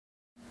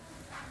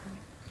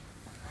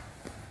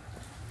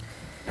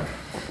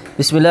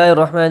بسم الله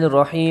الرحمن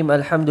الرحيم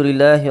الحمد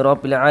لله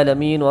رب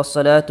العالمين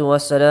والصلاة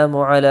والسلام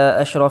على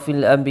أشرف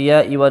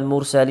الأنبياء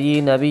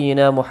والمرسلين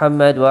نبينا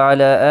محمد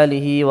وعلى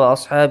آله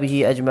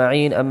وأصحابه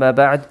أجمعين أما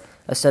بعد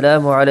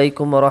السلام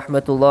عليكم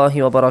ورحمة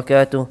الله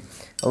وبركاته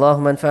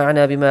اللهم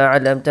انفعنا بما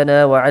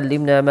علمتنا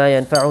وعلمنا ما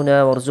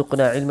ينفعنا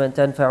وارزقنا علما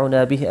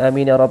تنفعنا به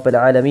آمين يا رب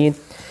العالمين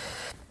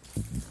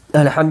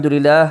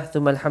Alhamdulillah,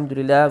 thumma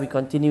alhamdulillah. We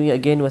continue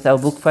again with our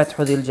book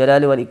Fathul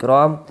Jalali wal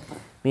Ikram,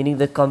 meaning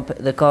the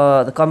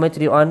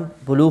commentary on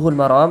Bulughul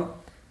Maram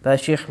by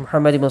Sheikh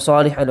Muhammad ibn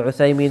Salih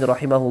al-Uthaymin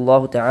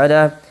rahimahullah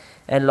ta'ala.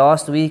 And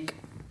last week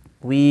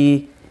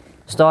we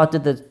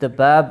started the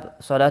Bab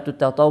Salatul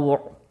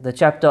Tatawwu', the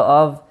chapter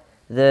of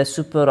the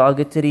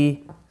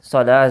supererogatory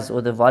salahs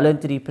or the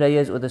voluntary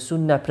prayers or the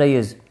sunnah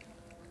prayers.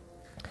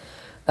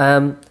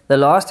 The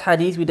last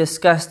hadith we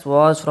discussed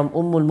was from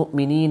Ummul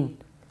Mu'mineen,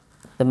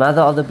 the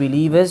mother of the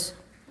believers,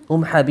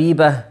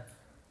 Habibah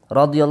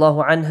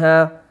radiyallahu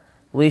anha,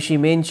 where she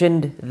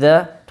mentioned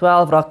the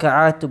 12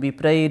 raka'at to be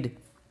prayed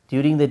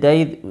during the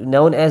day,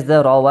 known as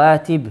the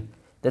rawatib.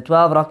 The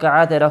 12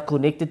 raka'at that are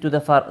connected to the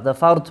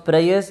fard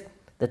prayers,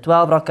 the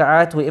 12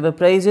 raka'at, whoever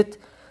prays it,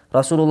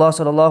 Rasulullah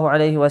sallallahu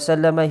alayhi wa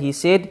sallam, he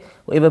said,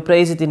 whoever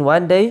prays it in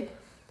one day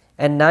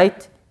and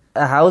night,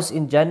 a house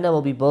in Jannah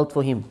will be built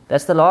for him.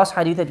 That's the last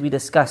hadith that we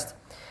discussed.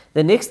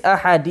 The next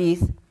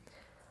ahadith,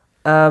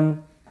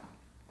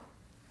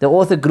 the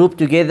author grouped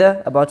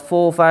together about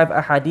 4 or 5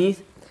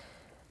 ahadith.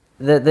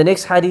 The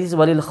next hadith is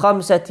walil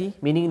khamsati,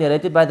 meaning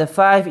narrated by the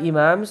 5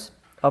 imams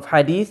of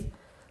hadith,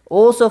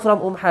 also from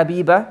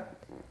Habibah,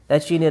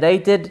 that she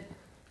narrated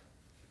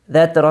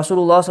that the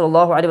Rasulullah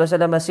sallallahu alaihi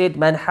wasallam said,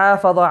 "Man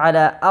hafadha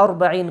ala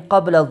arba'in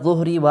qabla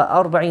adh-dhuhri wa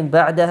arba'in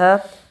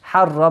ba'daha,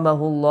 harramahu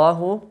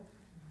Allahu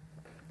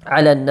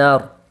ala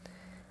an-nar."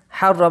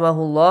 Harramahu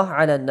Allah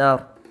ala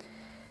an-nar.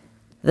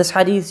 This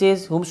hadith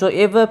says,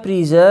 whomsoever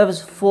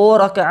preserves 4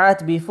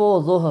 raka'at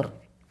before dhuhr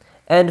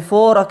and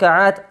 4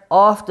 raka'at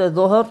after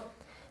dhuhr,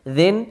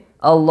 then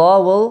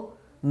Allah will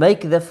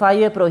make the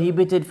fire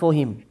prohibited for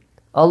him.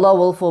 Allah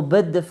will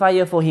forbid the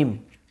fire for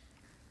him.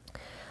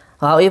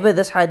 However,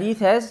 this hadith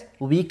has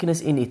weakness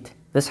in it.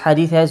 This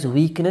hadith has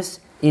weakness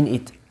in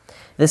it.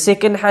 The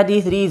second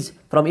hadith reads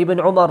from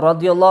Ibn Umar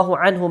radiyallahu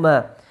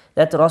anhuma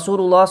that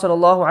Rasulullah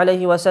sallallahu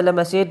alayhi wa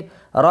sallam said,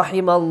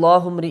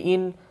 "Rahimallahu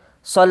mri'in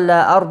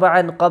Salla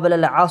arba'an qabla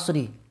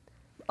al-asri."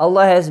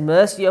 Allah has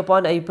mercy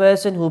upon a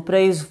person who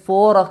prays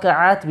 4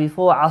 raka'at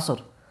before Asr.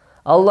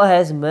 Allah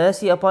has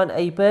mercy upon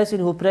a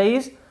person who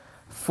prays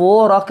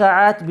 4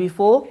 raka'at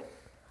before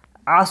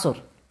Asr.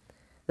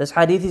 This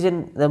hadith is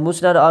in the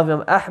Musnad of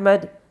Imam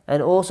Ahmad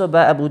and also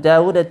by Abu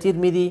Dawud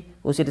at-Tirmidhi,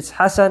 who said it's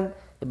Hasan,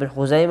 Ibn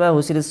Khuzaymah,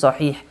 who said it's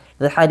Sahih.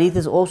 The hadith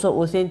is also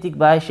authentic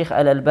by Sheikh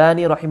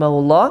Al-Albani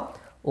rahimahullah,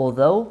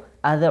 although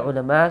other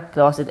ulama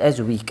class it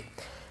as weak.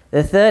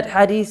 The third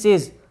hadith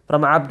says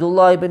from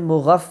Abdullah ibn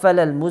Mughaffal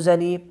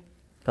al-Muzani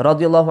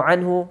radiyallahu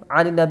anhu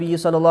عن النبي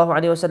صلى الله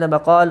عليه وسلم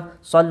قال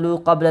صلوا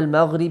قبل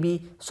المغرب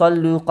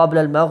صلوا قبل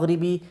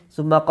المغرب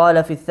ثم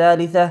قال في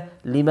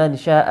الثالثة لمن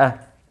شاء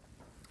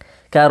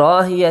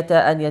كراهية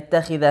أن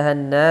يتخذها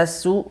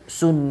الناس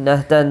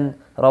سنة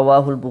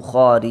رواه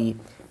البخاري.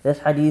 This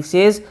hadith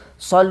says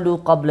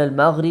صلوا قبل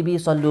المغرب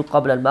صلوا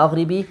قبل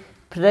المغرب,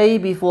 pray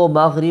before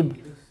Maghrib,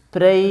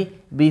 pray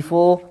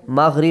before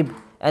Maghrib.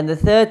 And the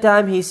third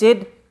time he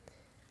said,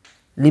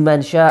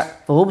 liman sha,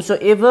 for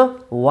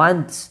whomsoever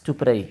wants to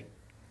pray.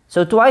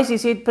 So twice he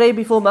said, pray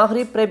before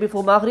Maghrib, pray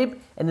before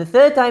Maghrib. And the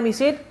third time he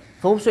said,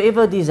 for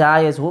whomsoever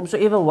desires,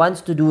 whomsoever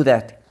wants to do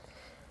that.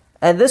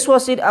 And this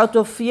was said out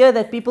of fear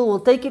that people will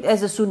take it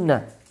as a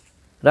sunnah.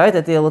 Right?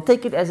 That they will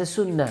take it as a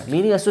sunnah,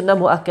 meaning a sunnah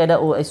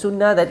mu'akkada or a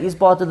sunnah that is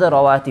part of the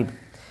rawatib.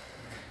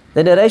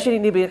 The narration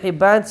in Ibn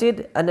Hibban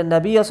said, أن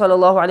النبي صلى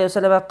الله عليه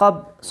وسلم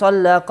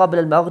صلى قبل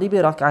المغرب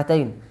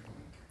ركعتين.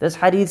 This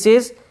hadith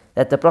says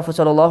that the Prophet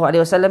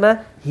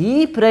ﷺ,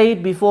 he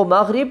prayed before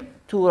Maghrib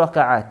 2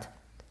 raka'at.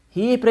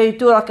 He prayed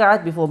 2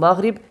 raka'at before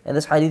Maghrib, and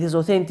this hadith is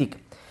authentic.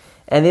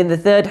 And then the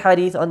third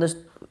hadith on the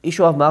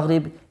issue of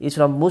Maghrib is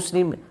from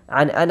Muslim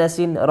عن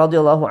أنس رضي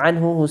الله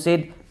عنه, who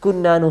said,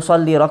 كنا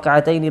نصلي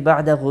ركعتين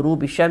بعد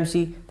غروب الشمس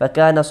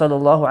فكان صلى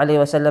الله عليه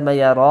وسلم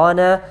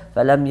يرانا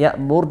فلم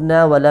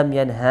يأمرنا ولم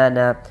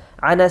ينهانا.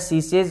 Anas,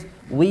 he says,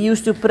 we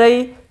used to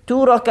pray 2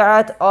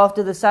 raka'at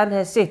after the sun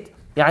has set,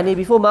 يعني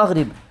before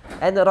Maghrib.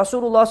 And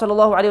Rasulullah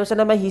sallallahu alayhi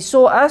wa sallam, he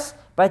saw us,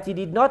 but he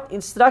did not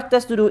instruct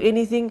us to do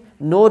anything,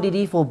 nor did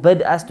he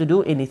forbid us to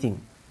do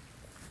anything.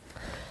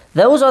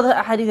 Those are the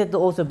ahadith that the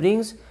author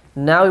brings.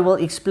 Now we will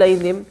explain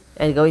them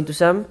and go into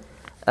some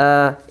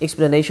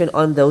explanation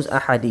on those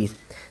ahadith.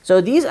 So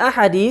these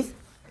ahadith,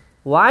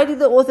 why did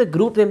the author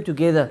group them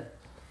together?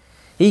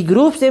 He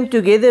groups them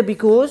together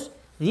because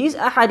these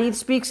ahadith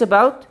speaks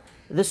about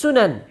the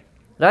sunan,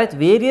 right?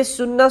 Various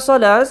sunnah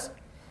salahs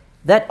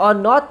that are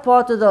not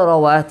part of the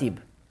rawatib.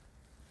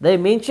 They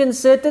mention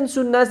certain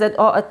sunnahs that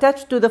are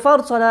attached to the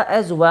fard salah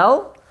as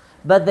well,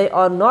 but they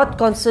are not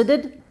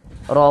considered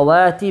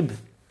rawatib.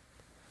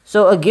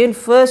 So again,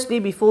 firstly,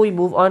 before we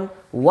move on,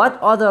 what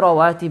are the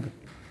rawatib?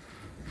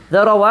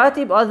 The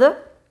rawatib are the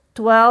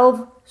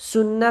 12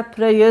 sunnah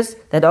prayers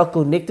that are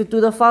connected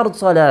to the fard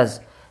salahs,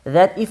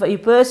 that if a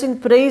person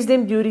prays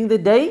them during the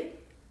day,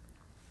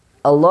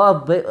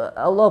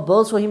 Allah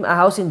builds for him a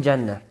house in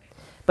Jannah.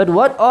 But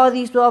what are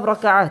these 12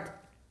 raka'at?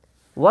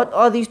 What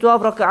are these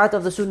 12 raka'at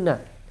of the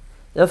sunnah?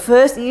 The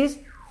first is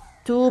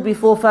 2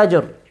 before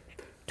Fajr.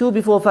 2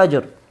 before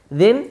Fajr.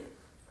 Then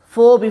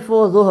 4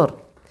 before Dhuhr.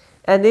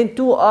 And then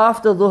 2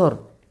 after Dhuhr.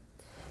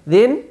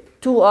 Then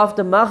 2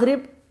 after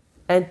Maghrib.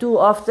 And 2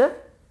 after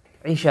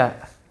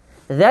Isha.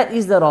 That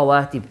is the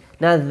rawatib.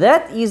 Now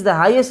that is the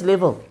highest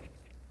level,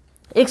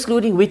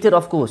 excluding witr,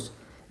 of course.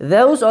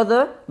 Those are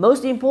the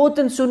most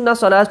important sunnah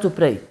salahs to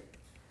pray,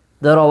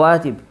 the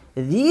rawatib.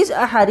 These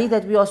ahadith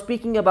that we are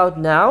speaking about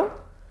now,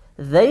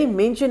 they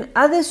mention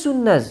other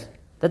sunnahs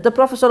that the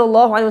Prophet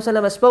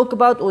ﷺ spoke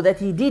about or that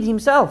he did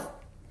himself,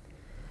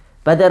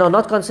 but they are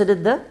not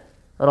considered the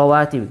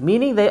rawatib,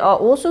 meaning they are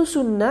also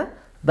sunnah,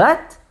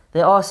 but they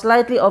are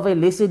slightly of a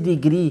lesser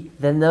degree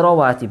than the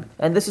rawatib.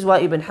 And this is why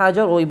Ibn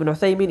Hajar or Ibn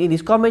Uthaymin in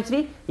his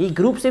commentary, he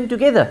groups them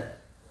together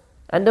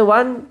under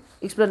one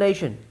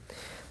explanation.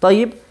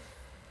 طيب,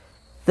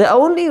 the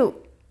only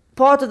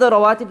part of the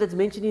rawatib that's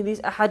mentioned in this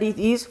hadith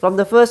is from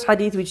the first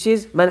hadith, which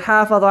says, Man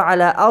hafadha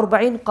ala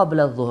arba'in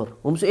qabla dhuhr.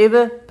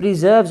 Whomsoever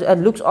preserves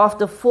and looks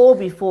after 4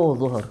 before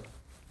dhuhr.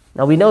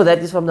 Now we know that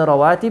is from the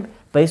rawatib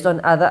based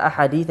on other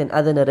ahadith and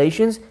other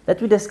narrations that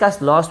we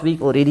discussed last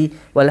week already.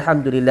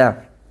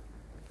 Walhamdulillah.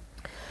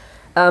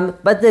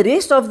 But the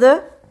rest of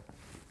the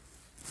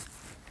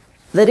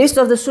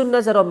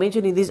sunnahs that are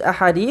mentioned in this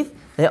ahadith,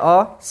 they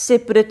are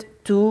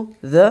separate to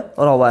the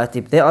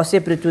rawatib. They are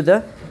separate to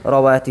the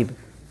rawatib.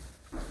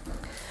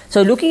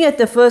 So looking at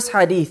the first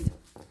hadith,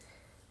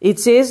 it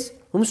says,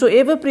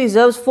 whomsoever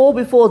preserves 4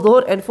 before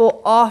dhuhr and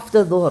 4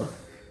 after dhuhr,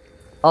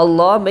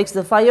 Allah makes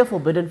the fire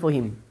forbidden for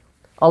him.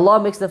 Allah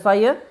makes the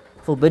fire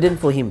forbidden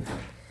for him.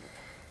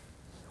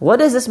 What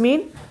does this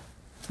mean?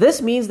 This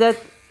means that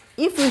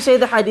if we say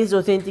the hadith is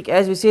authentic,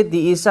 as we said,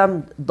 there is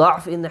some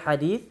da'f in the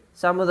hadith.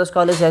 Some of the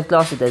scholars have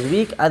classed it as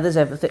weak, others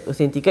have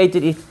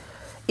authenticated it.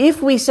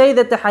 If we say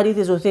that the hadith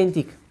is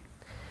authentic,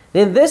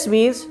 then this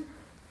means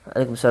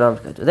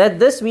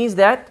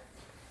that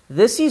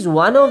this is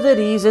one of the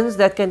reasons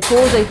that can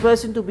cause a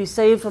person to be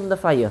saved from the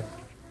fire.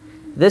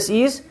 This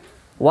is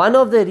one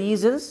of the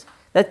reasons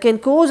that can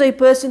cause a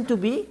person to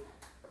be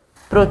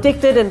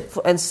protected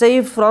and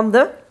saved from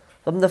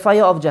the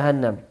fire of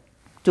Jahannam,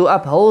 to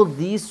uphold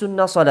these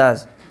sunnah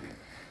salahs.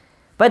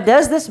 But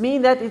does this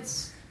mean that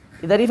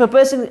if a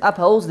person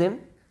upholds them,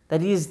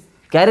 that he is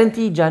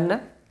guaranteed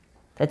Jannah,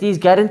 that he is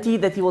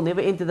guaranteed that he will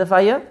never enter the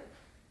fire?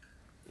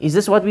 Is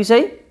this what we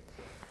say?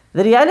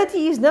 The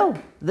reality is no,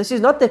 this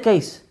is not the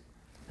case,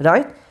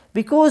 right?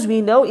 Because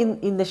we know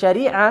in the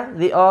Sharia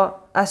there are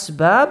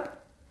asbab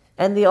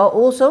and there are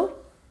also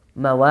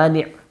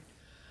mawani'.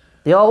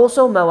 There are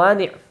also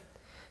mawani'.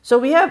 So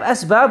we have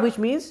asbab, which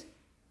means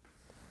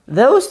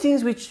those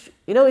things which,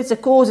 it's a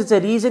cause, it's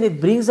a reason,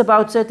 it brings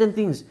about certain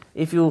things.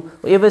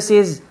 Whoever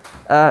says,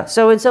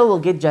 so-and-so will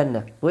get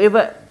Jannah.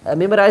 Whoever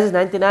memorizes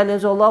 99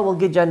 names of Allah will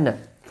get Jannah.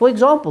 For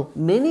example,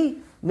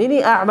 many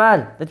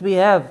a'mal that we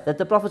have, that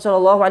the Prophet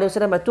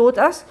ﷺ taught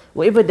us,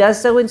 whoever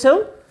does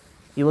so-and-so,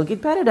 he will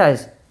get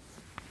paradise.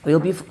 He will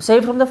be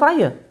saved from the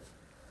fire.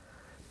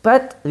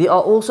 But there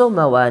are also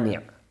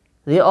mawani'.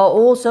 There are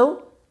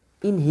also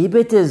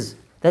inhibitors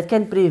that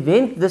can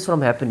prevent this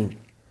from happening.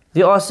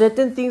 There are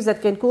certain things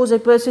that can cause a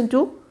person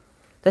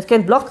that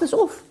can block this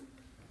off.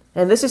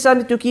 And this is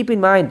something to keep in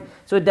mind.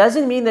 So it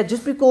doesn't mean that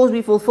just because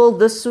we fulfill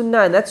this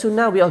sunnah and that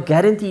sunnah, we are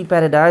guaranteed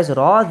paradise.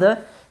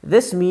 Rather,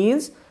 this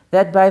means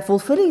that by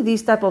fulfilling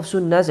these type of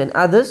sunnahs and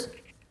others,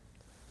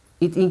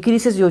 it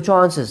increases your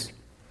chances.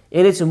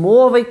 And it's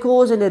more of a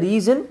cause and a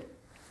reason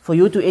for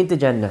you to enter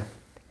Jannah.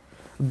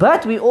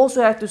 But we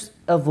also have to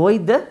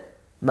avoid the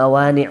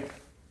mawani'.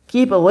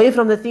 Keep away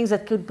from the things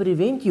that could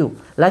prevent you,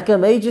 like a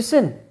major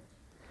sin,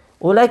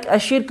 or like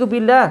ashirku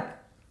billah.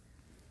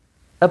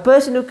 A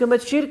person who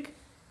commits shirk,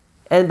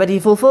 but he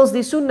fulfills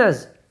these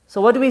sunnahs. So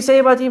what do we say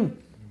about him?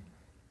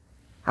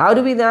 How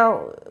do we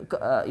now,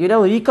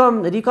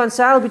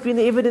 reconcile between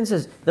the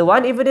evidences? The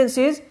one evidence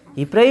says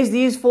he prays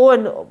these 4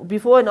 and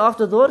before and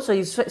after dhuhr, so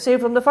he's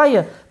saved from the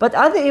fire. But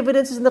other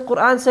evidences in the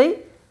Quran say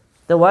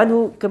the one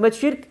who commits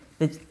shirk,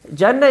 the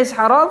Jannah is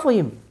haram for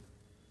him.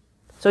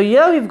 So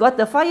here we've got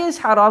the fire is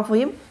haram for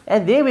him,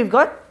 and there we've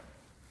got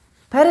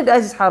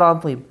paradise is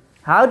haram for him.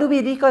 How do we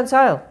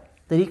reconcile?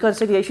 The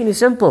reconciliation is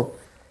simple.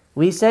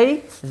 We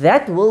say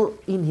that will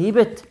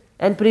inhibit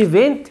and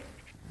prevent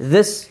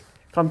this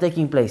from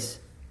taking place.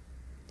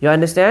 You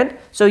understand?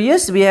 So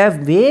yes, we have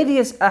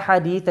various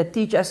ahadith that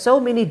teach us so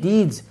many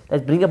deeds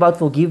that bring about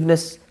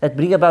forgiveness, that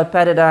bring about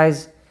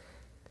paradise.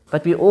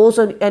 But we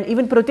also, and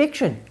even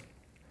protection.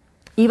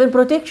 Even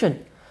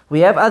protection.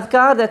 We have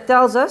adhkar that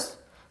tells us,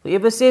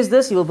 whoever says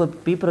this, he will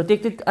be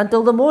protected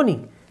until the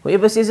morning.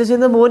 Whoever says this in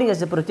the morning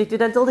is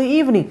protected until the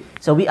evening.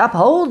 So we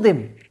uphold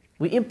them.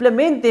 We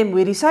implement them.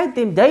 We recite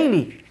them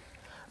daily.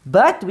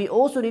 But we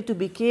also need to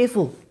be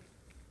careful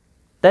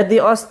that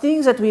there are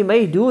things that we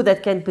may do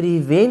that can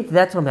prevent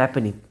that from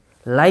happening.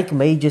 like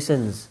major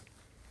sins.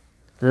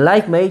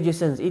 Like major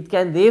sins. It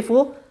can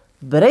therefore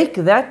break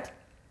that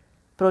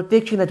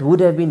protection that would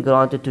have been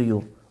granted to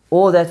you,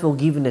 or that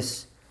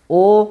forgiveness,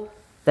 or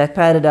that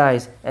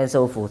paradise, and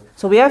so forth.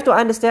 So we have to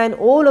understand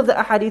all of the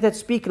ahadith that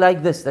speak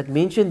like this, that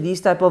mention these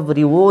type of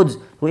rewards.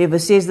 Whoever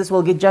says this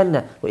will get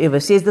Jannah, whoever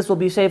says this will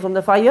be saved from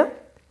the fire.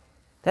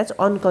 That's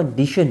on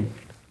condition.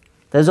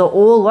 Those are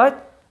all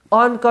what?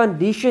 On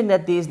condition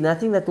that there is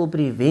nothing that will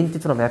prevent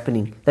it from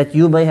happening, that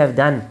you may have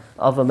done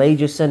of a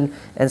major sin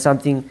and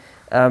something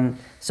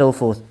so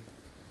forth.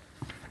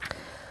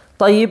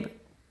 طيب.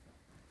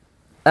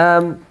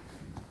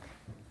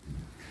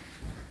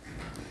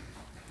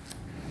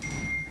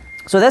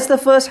 So that's the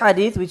first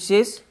hadith, which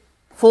says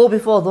 4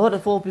 before Dhuhr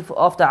and 4 before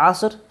after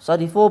Asr.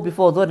 Sorry, 4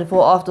 before Dhuhr and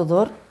 4 after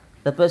Dhuhr.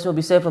 The person will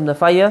be saved from the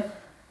fire.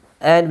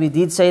 And we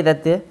did say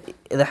that the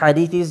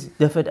hadith is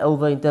differed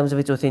over in terms of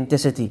its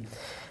authenticity.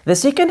 The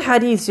second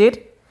hadith said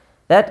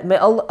that may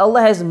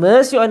Allah has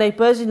mercy on a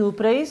person who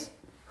prays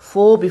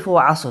 4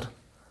 before Asr.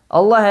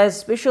 Allah has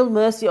special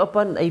mercy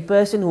upon a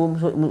person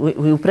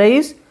who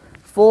prays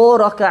 4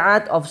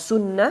 raka'at of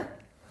sunnah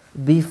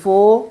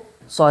before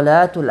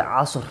Salatul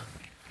Asr.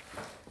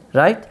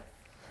 Right?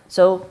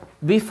 So,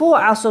 before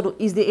Asr,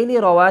 is there any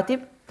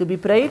rawatib to be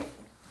prayed?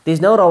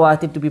 There's no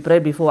rawatib to be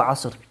prayed before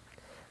Asr.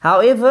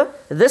 However,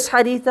 this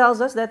hadith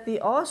tells us that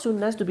there are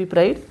sunnahs to be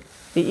prayed.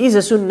 There is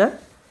a sunnah.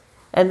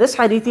 And this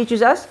hadith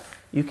teaches us,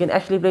 you can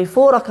actually pray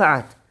 4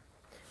 raka'at.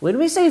 When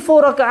we say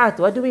 4 raka'at,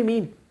 what do we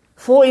mean?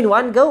 4 in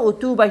one go or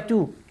 2 by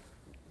 2?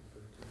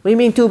 We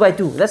mean 2 by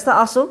 2. That's the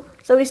asl.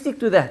 So we stick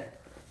to that.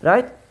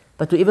 Right?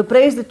 But whoever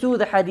prays the 2,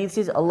 the hadith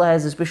says Allah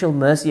has a special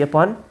mercy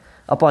upon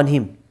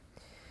him.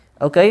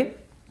 Okay?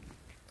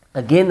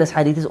 Again, this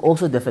hadith is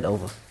also differed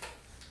over.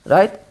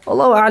 Right?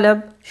 Allahu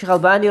A'lam. Shaykh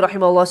Albani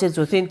rahimahullah says it's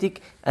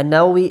authentic, and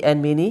Nawawi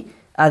and many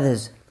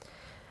others.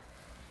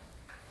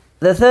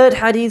 The third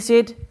hadith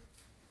said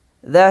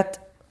that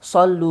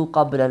Sallu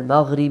qabla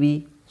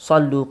al-maghribi,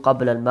 Sallu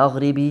qabla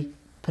al-maghribi,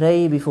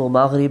 pray before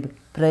maghrib,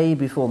 pray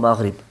before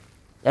maghrib.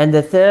 And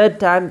the third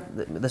time,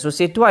 this was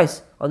said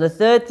twice. On the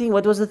third thing,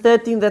 what was the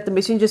third thing that the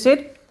messenger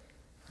said?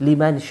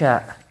 Liman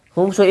sha',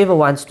 whomsoever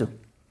wants to.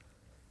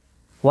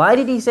 Why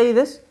did he say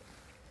this?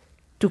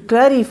 To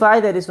clarify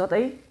that it's not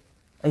a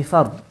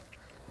fard.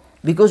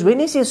 Because when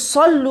he says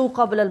Sallu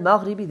qabla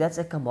al-maghribi, that's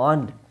a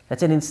command.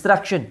 That's an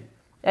instruction.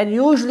 And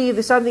usually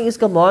if something is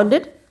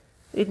commanded,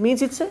 it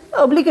means it's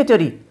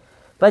obligatory.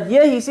 But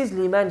here he says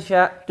liman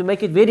sha', to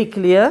make it very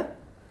clear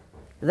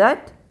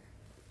that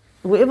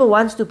whoever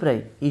wants to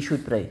pray, he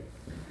should pray.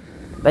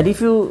 But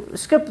if you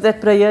skip that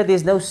prayer,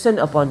 there's no sin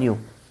upon you.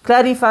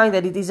 Clarifying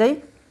that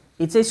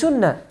it's a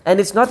sunnah and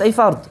it's not a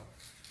fard.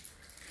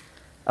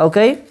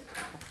 Okay?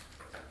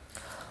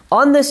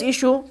 On this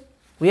issue,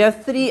 we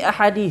have 3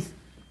 ahadith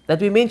that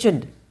we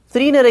mentioned.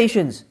 3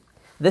 narrations.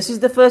 This is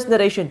the first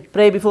narration.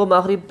 Pray before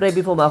maghrib, pray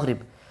before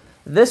maghrib.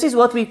 This is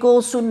what we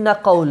call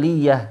sunnah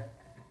qawliyah.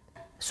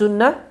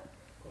 Sunnah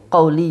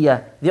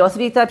qawliyah. There are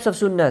 3 types of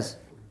sunnahs.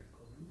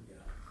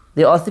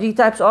 There are 3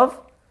 types of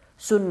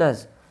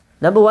sunnahs.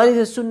 Number 1 is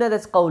a sunnah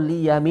that's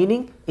qawliyah,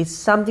 meaning it's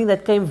something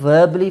that came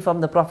verbally from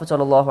the Prophet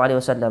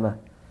ﷺ.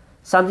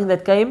 Something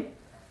that came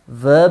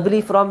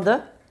verbally from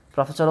the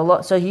Prophet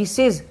ﷺ. So he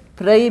says,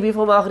 pray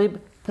before maghrib,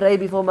 pray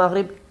before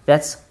maghrib.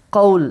 That's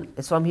qawl.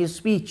 It's from his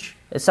speech.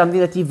 It's something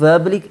that he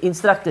verbally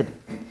instructed.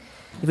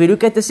 If we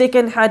look at the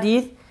second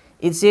hadith,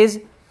 it says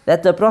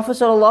that the Prophet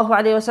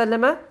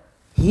ﷺ,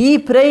 he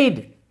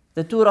prayed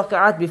the 2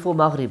 raka'at before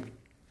maghrib.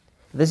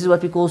 This is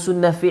what we call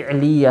sunnah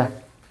fi'liyah.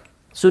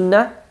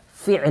 Sunnah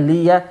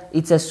fi'liyah.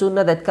 It's a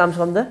sunnah that comes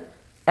from the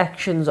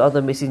actions of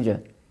the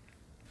messenger.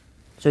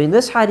 So in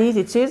this hadith,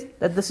 it says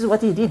that this is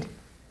what he did.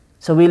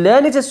 So we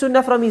learn it's a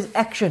sunnah from his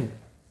action.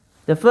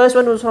 The first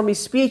one was from his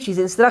speech, his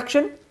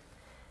instruction.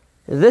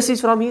 This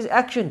is from his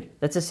action.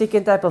 That's the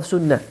second type of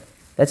sunnah.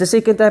 That's the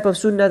second type of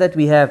sunnah that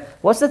we have.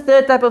 What's the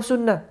third type of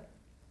sunnah?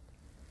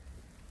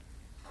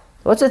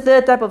 What's the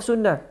third type of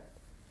sunnah?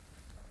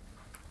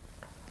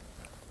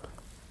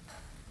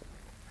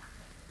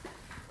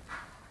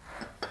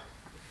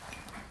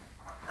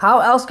 How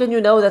else can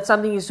you know that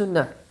something is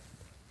sunnah?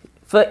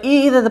 For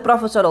either the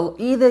Prophet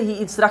either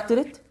he instructed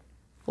it,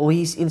 or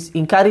he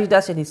encouraged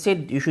us and he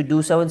said you should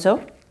do so and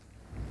so,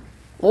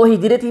 or he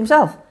did it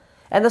himself.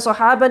 And the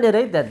Sahaba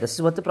narrate that this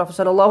is what the Prophet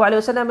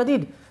ﷺ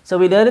did. So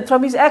we learn it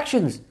from his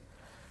actions.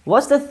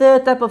 What's the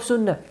third type of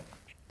sunnah?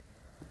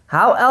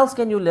 How else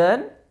can you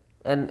learn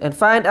and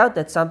find out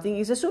that something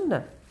is a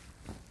sunnah?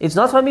 It's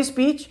not from his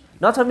speech,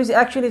 not from his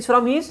action, it's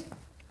from his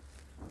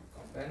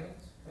companions,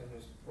 and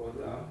was brought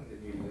down, and then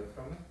you hear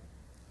from it.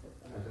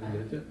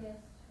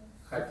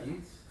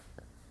 Hadiths.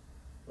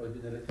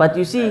 But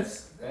you see,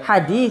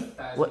 hadith,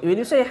 when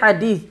you say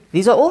hadith,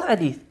 these are all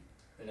hadith.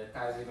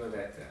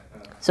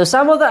 So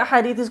some of the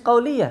hadith is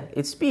qawliyah,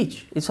 it's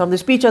speech. It's from the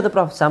speech of the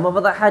Prophet. Some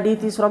of the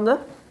hadith is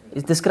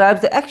it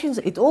describes the actions.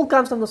 It all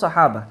comes from the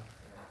Sahaba.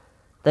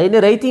 They're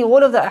narrating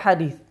all of the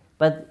hadith.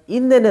 But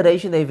in the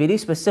narration, they're very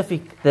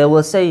specific. They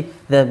will say,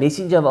 the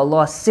Messenger of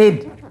Allah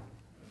said,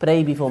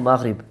 pray before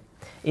Maghrib.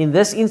 In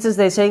this instance,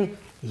 they're saying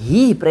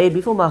he prayed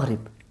before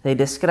Maghrib. They're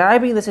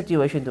describing the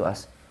situation to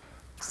us.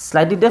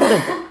 Slightly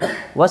different.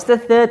 What's the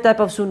third type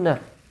of sunnah?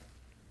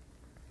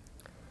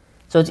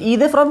 So it's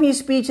either from his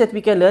speech that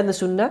we can learn the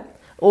sunnah,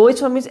 or it's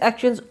from his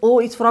actions,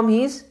 or it's from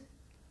his...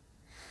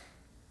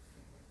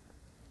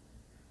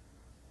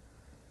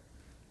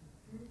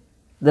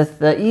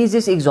 The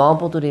easiest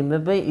example to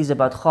remember is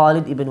about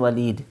Khalid ibn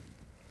Walid.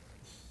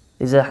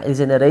 There's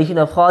a narration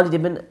of Khalid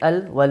ibn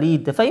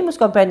al-Walid, the famous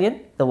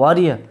companion, the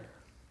warrior.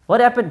 What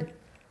happened?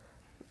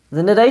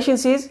 The narration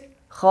says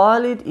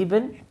Khalid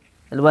ibn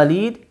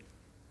al-Walid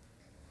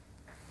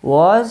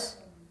was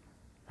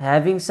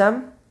having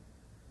some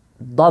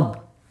dab,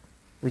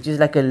 which is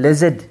like a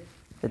lizard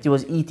that he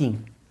was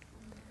eating.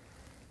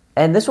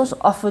 And this was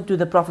offered to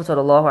the Prophet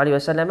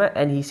ﷺ,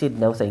 and he said,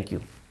 no, thank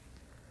you.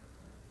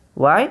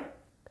 Why?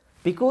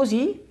 Because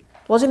he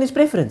wasn't his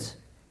preference.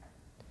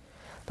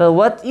 But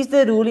what is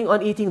the ruling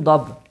on eating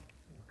dab?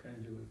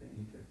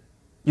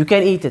 You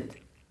can eat it.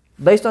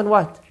 Based on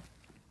what?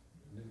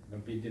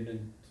 Nabi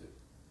didn't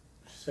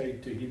say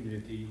to him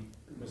that he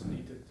mustn't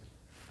eat it.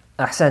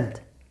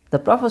 Ahsant. The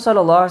Prophet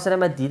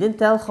ﷺ didn't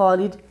tell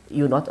Khalid,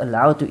 you're not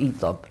allowed to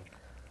eat dab.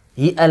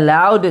 He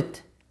allowed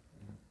it.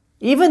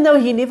 Even though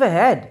he never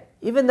had.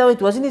 Even though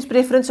it wasn't his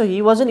preference, so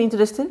he wasn't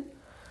interested.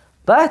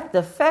 But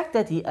the fact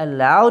that he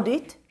allowed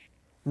it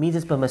means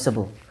it's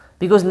permissible.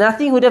 Because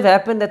nothing would have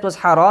happened that was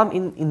haram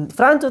in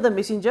front of the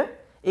messenger,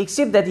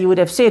 except that he would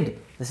have said,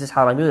 this is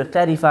haram. He would have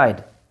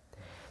clarified.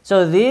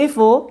 So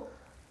therefore,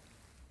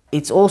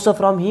 it's also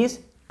from his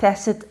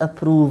tacit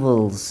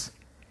approvals.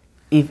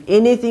 If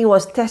anything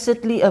was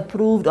tacitly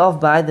approved of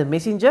by the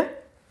messenger,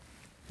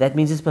 that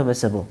means it's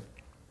permissible.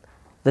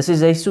 This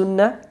is a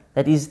sunnah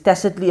that is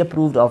tacitly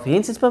approved of,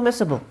 hence it's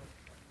permissible.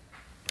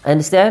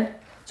 Understand?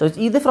 So it's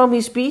either from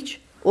his speech,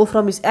 or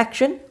from his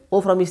action,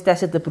 or from his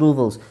tacit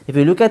approvals. If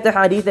you look at the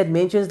hadith that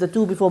mentions the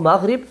two before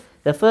Maghrib,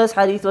 the first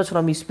hadith was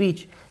from his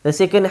speech, the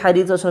second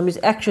hadith was from his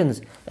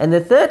actions, and the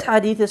third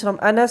hadith is from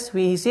Anas,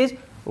 where he says,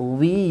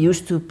 we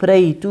used to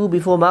pray two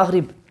before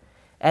Maghrib,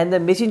 and the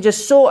messenger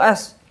saw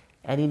us,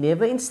 and he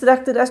never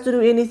instructed us to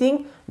do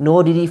anything,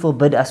 nor did he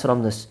forbid us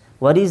from this.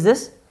 What is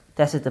this?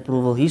 Tacit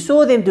approval. He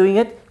saw them doing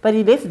it, but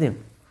he left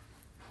them.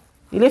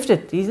 He left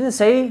it. He didn't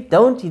say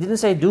don't, he didn't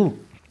say do.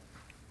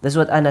 This is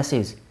what Anas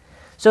says.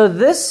 So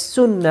this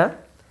sunnah,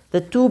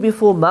 the two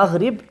before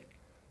Maghrib,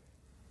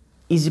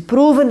 is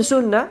proven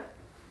sunnah.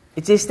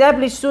 It's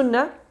established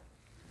sunnah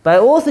by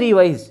all three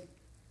ways.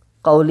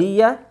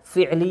 Qawliya,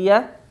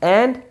 fi'liya,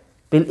 and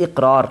bil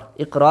iqrar.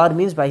 Iqrar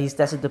means by his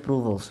tacit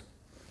approvals.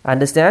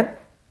 Understand?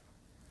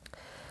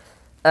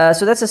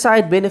 So that's a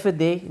side benefit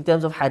there in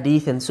terms of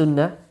hadith and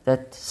sunnah,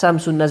 that some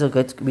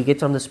sunnahs we get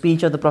from the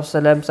speech of the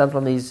Prophet ﷺ, some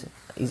from his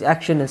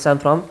action, and some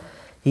from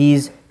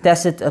his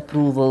tacit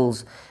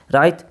approvals.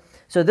 Right?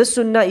 So this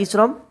sunnah is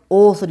from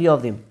all three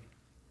of them.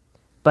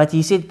 But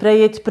he said,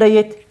 pray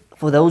it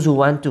for those who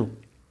want to.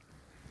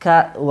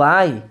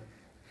 Why?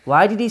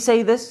 Why did he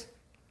say this?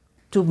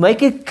 To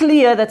make it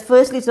clear that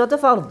firstly it's not a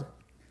fard.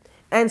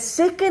 And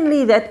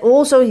secondly, that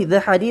also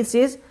the hadith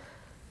says,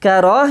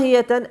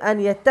 كَرَاهِيَةً أَنْ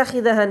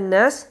يَتَّخِذَهَا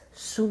النَّاسِ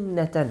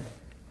سُنَّةً.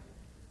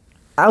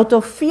 Out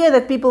of fear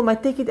that people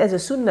might take it as a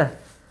sunnah.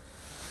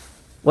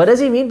 What does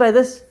he mean by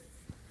this?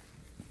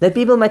 That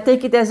people might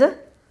take it as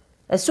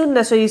a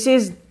sunnah. So he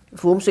says,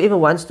 for whomsoever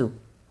wants to.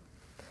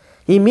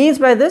 He means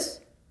by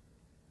this,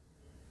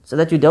 so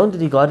that you don't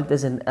regard it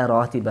as an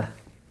aratibah.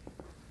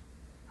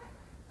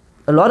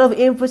 A lot of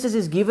emphasis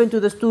is given to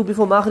this two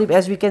before Maghrib,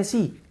 as we can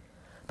see.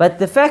 But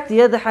the fact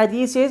here, the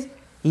hadith says,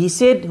 he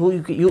said,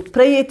 you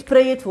pray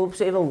it for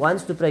whosoever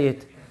wants to pray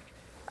it.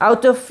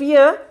 Out of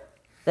fear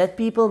that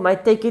people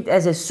might take it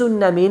as a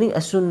sunnah, meaning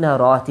a sunnah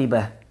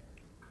ratibah.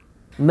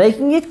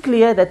 Making it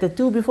clear that the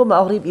two before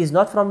Maghrib is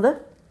not from the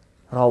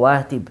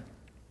rawatib.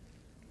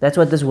 That's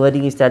what this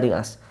wording is telling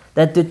us.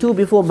 That the two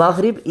before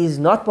Maghrib is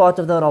not part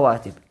of the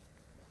rawatib.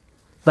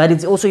 But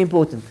it's also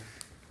important.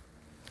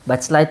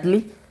 But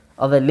slightly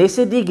of a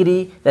lesser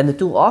degree than the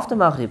two after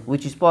Maghrib,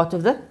 which is part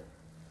of the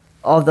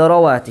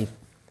rawatib.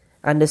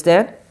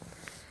 Understand?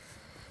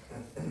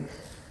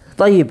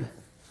 طيب.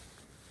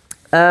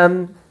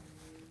 And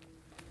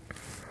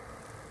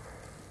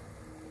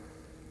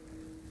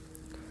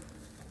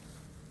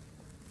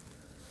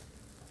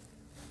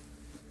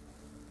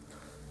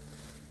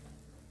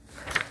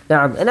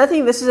I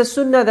think this is a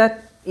sunnah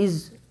that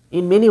is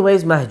in many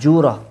ways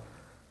mahjura.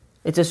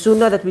 It's a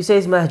sunnah that we say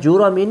is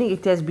mahjura, meaning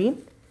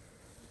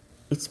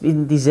it's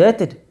been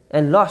deserted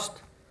and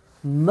lost.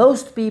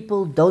 Most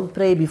people don't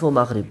pray before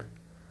Maghrib.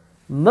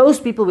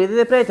 Most people, whether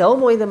they pray at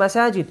home or in the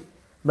masajid,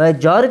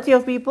 majority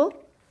of people,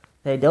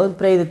 they don't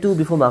pray the two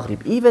before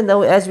Maghrib. Even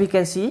though, as we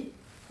can see,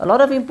 a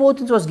lot of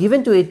importance was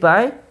given to it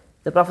by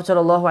the Prophet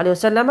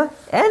ﷺ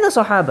and the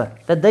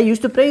Sahaba, that they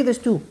used to pray this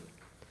too.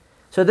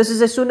 So this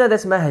is a sunnah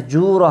that's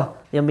mahjura.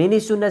 There are many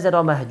sunnahs that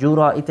are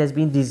mahjura. It has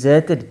been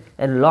deserted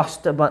and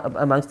lost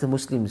amongst the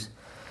Muslims.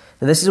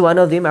 And this is one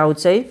of them, I would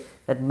say,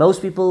 that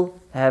most people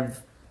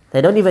they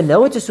don't even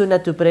know it's a sunnah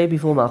to pray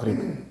before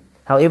Maghrib.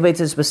 However,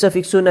 it's a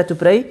specific sunnah to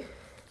pray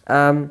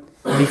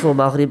before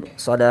Maghrib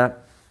Salah.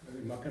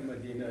 In Makkah and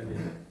Medina,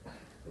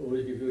 they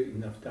always give you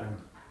enough time.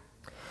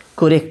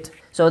 Correct.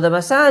 So the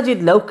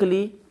masajid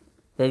locally,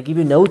 they give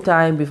you no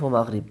time before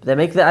Maghrib. They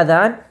make the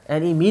adhan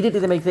and immediately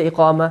they make the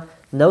iqamah.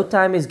 No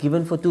time is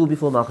given for 2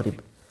 before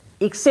Maghrib.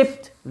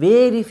 Except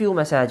very few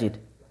masajid.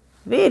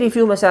 Very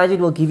few masajid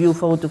will give you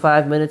 4 to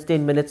 5 minutes,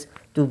 10 minutes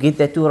to get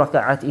that 2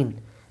 raka'at in.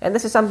 And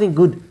this is something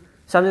good,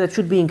 something that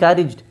should be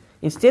encouraged.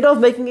 Instead of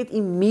making it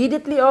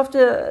immediately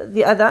after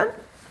the adhan,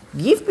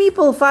 give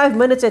people 5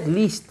 minutes at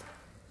least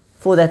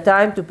for that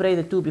time to pray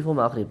the 2 before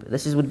Maghrib.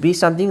 This would be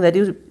something that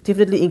is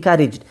definitely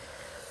encouraged.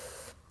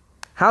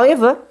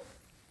 However,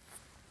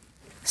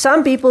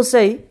 some people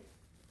say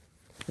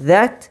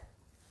that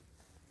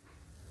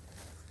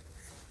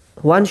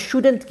one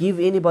shouldn't give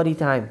anybody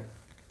time.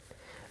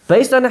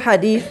 Based on a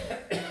hadith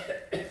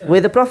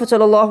where the Prophet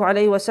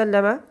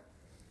ﷺ,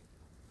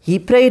 he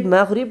prayed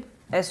Maghrib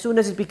as soon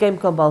as it became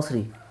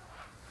compulsory.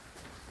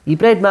 He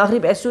prayed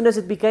Maghrib as soon as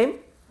it became,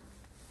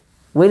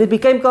 when it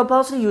became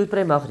compulsory, he would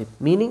pray Maghrib.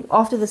 Meaning,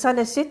 after the sun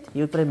has set,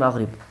 he would pray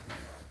Maghrib.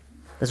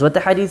 That's what the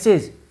hadith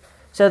says.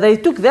 So they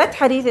took that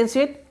hadith and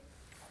said,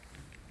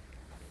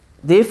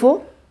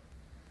 therefore,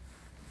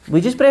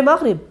 we just pray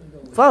Maghrib.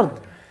 Fard.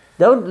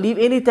 Don't leave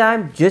any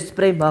time, just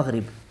pray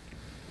Maghrib.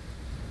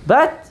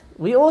 But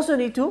we also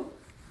need to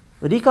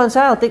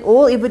reconcile, take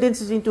all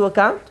evidences into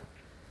account,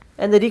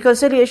 and the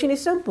reconciliation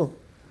is simple.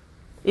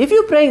 If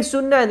you're praying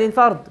Sunnah and then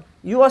Fard,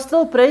 you are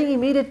still praying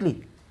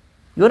immediately.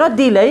 You're not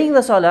delaying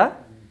the Salah.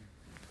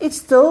 It's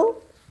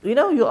still,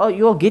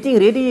 you're getting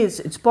ready.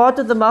 It's part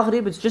of the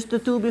Maghrib. It's just the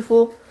 2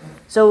 before.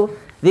 So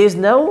there's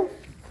no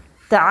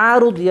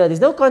ta'arud here. There's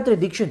no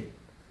contradiction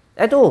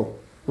at all.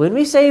 When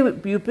we say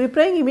you're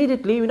praying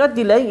immediately, you're not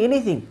delaying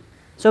anything.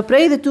 So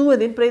pray the 2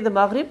 and then pray the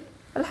Maghrib.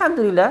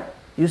 Alhamdulillah,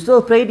 you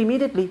still prayed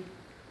immediately.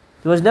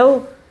 There was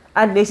no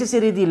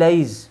unnecessary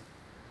delays.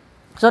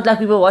 It's not like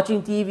we were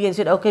watching TV and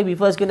said, okay, we're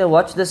first going to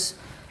watch this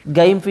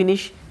game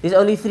finish. There's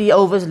only 3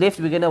 overs left.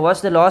 We're going to watch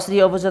the last 3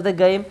 overs of the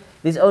game.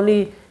 There's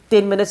only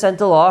 10 minutes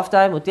until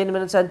halftime or 10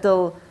 minutes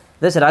until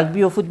this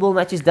rugby or football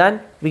match is done.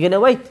 We're going to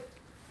wait.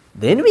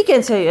 Then we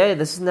can say, hey,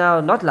 this is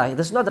now not like,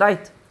 this is not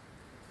right.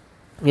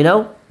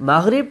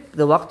 Maghrib,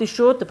 the waqt is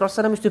short. The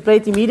Prophet ﷺ used to pray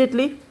it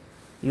immediately.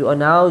 You are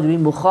now doing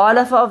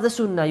mukhalafa of the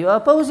sunnah. You are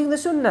opposing the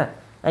sunnah.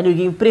 And you're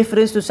giving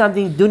preference to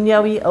something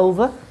dunyawi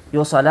over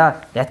your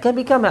salah. That can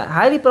become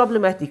highly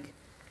problematic.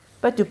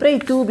 But to pray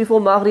 2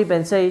 before Maghrib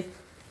and say,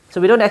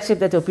 so we don't accept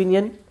that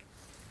opinion.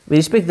 We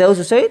respect those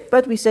who say it,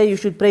 but we say you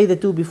should pray the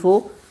 2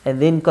 before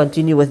and then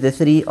continue with the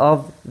 3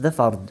 of the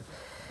fard.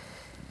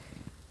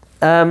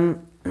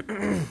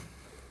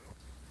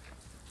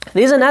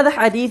 There's another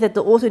hadith that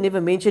the author never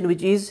mentioned,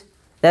 which is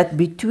that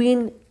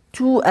between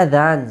 2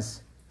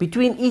 adhans,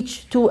 between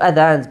each 2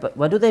 adhans, but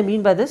what do they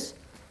mean by this?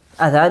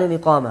 Adhan and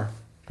iqamah.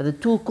 But the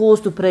 2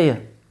 calls to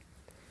prayer,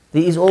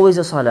 there is always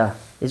a salah,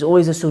 there's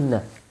always a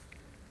sunnah.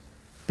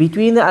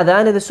 Between the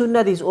adhan and the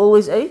sunnah, there's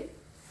always a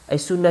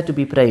sunnah to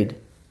be prayed.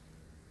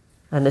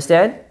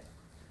 Understand?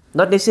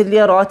 Not necessarily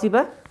a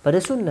ratibah, but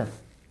a sunnah.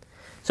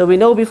 So we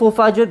know before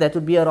Fajr that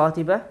would be a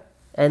ratibah,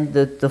 and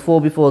the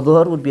 4 before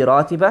Dhuhr would be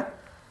ratibah.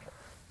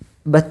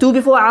 But 2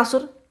 before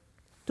Asr,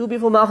 2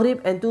 before Maghrib,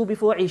 and 2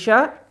 before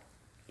Isha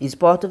is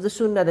part of the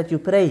sunnah that you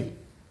pray.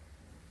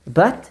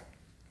 But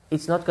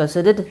it's not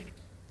considered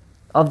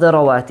of the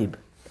rawatib.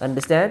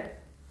 Understand?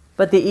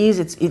 But it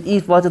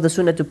is part of the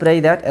sunnah to pray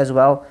that as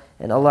well,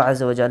 and Allah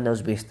Azza wa Jalla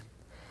knows best.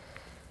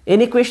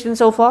 Any questions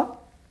so far?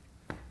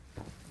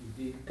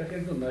 The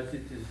Tahiyatul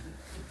Masjid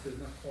is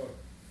not part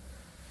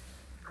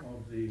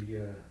of the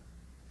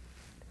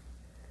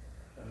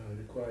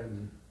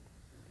requirement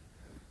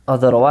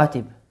Of the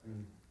rawatib.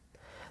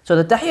 So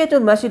the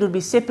Tahiyatul Masjid will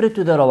be separate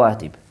to the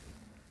rawatib.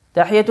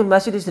 Tahiyatul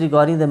Masjid is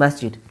regarding the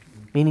masjid.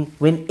 Meaning,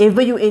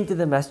 whenever you enter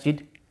the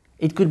masjid,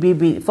 it could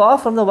be far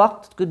from the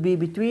waqt, it could be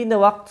between the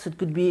waqts, it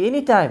could be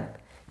any time.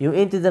 You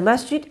enter the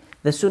masjid,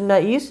 the sunnah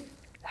is,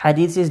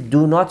 hadith says,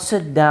 do not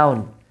sit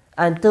down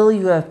until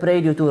you have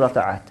prayed your 2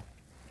 raka'at.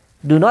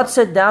 Do not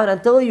sit down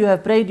until you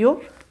have prayed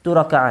your 2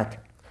 raka'at.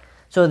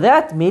 So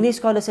that, many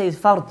scholars say, is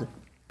fard.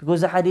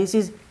 Because the hadith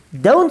says,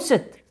 don't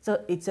sit.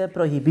 So it's a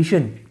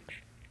prohibition.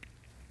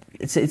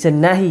 It's a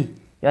nahi.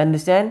 You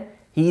understand?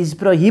 He is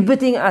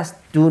prohibiting us.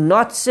 Do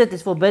not sit.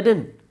 It's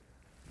forbidden.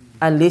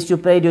 Unless you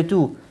prayed your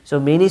 2. So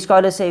many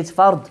scholars say it's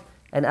fard.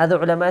 And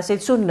other ulama say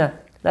it's sunnah.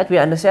 That we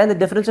understand the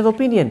difference of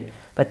opinion.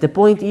 But the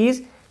point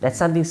is, that's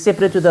something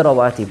separate to the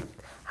rawatib.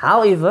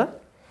 However,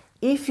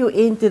 if you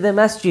enter the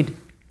masjid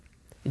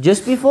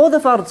just before the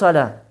fard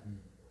salah,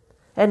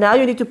 and now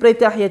you need to pray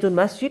tahiyatul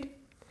masjid,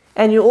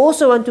 and you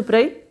also want to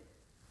pray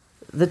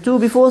the 2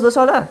 before the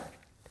salah,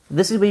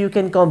 this is where you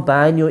can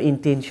combine your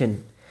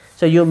intention.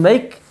 So you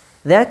make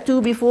that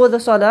 2 before the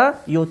salah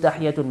your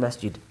tahiyatul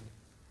masjid.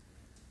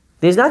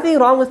 There's nothing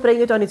wrong with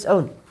praying it on its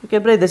own. You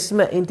can pray, this is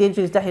my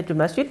intention is tahiyatul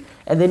masjid,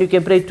 and then you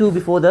can pray 2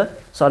 before the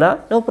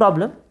salah, no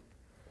problem.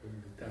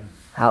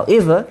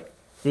 However,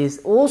 there's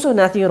also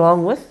nothing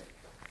wrong with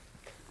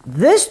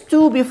this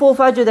two before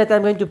Fajr that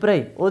I'm going to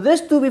pray, or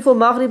this two before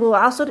Maghrib or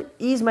Asr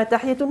is my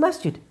Tahiyatul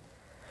Masjid.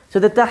 So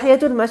the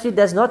Tahiyatul Masjid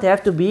does not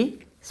have to be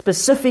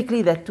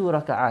specifically that 2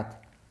 raka'at.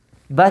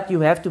 But you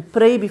have to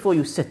pray before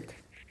you sit.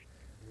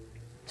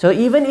 So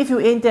even if you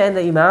enter and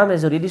the Imam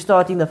is already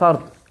starting the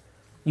Fard,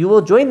 you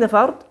will join the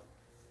Fard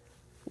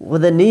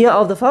with the niyyah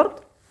of the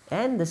Fard,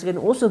 and this can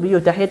also be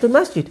your Tahiyatul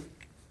Masjid.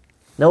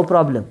 No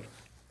problem.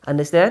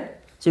 Understand?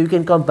 So you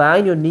can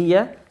combine your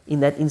niyyah in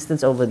that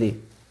instance over there.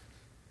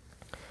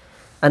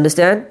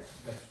 Understand?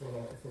 That's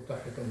for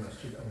Tahiyatul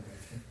Masjid only.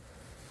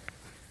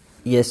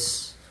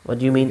 Yes. What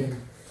do you mean? You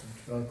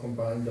can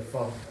combine the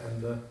Fard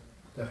and the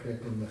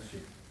Tahiyatul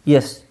Masjid.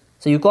 Yes.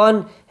 So you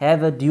can't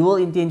have a dual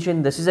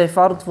intention. This is a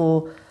Fard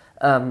for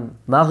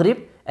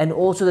Maghrib and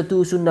also the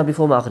 2 Sunnah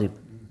before Maghrib.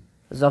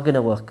 It's not going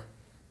to work.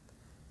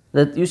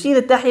 You see,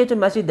 the Tahiyatul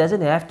Masjid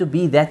doesn't have to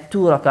be that 2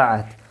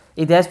 raka'at.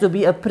 It has to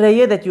be a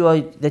prayer that your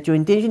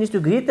intention is to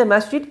greet the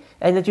Masjid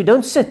and that you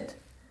don't sit.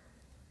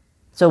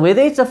 So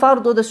whether it's a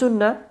Fard or the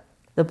Sunnah,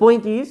 the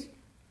point is,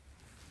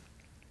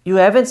 you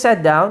haven't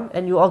sat down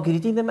and you are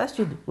greeting the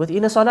Masjid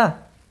within a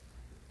Salah.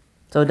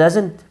 So it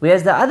doesn't,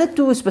 whereas the other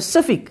 2 is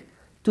specific,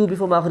 2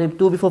 before Maghrib,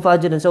 2 before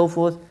Fajr and so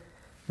forth,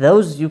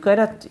 those you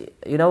cannot,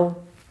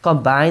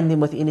 combine them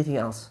with anything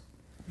else.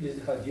 Is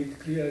the hadith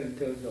clear in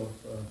terms of,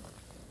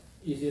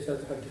 is this a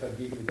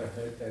hadith with the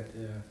heard that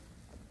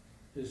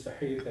is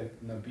sahih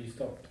that Nabi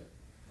stopped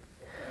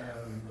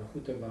the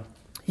khutbah?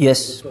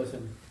 Yes. The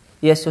person.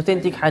 Yes,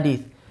 authentic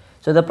hadith.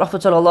 So the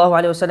Prophet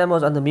ﷺ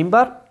was on the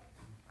mimbar,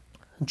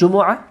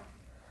 Jumu'ah,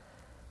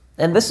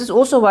 and this is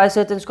also why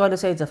certain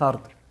scholars say it's a fard.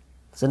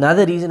 It's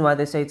another reason why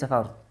they say it's a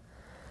fard.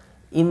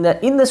 In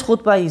this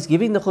khutbah, he's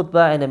giving the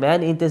khutbah and a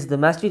man enters the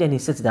masjid and he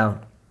sits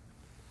down.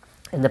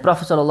 And the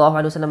Prophet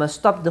ﷺ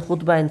stopped the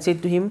khutbah and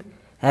said to him,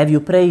 have you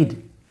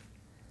prayed?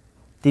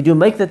 Did you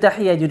make the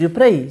tahiyyah? Did you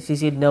pray? He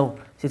said, no.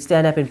 He said,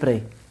 stand up and pray.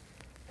 And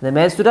the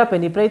man stood up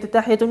and he prayed the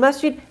tahiyatul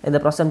masjid, and the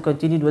Prophet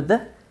continued with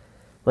the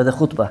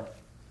khutbah.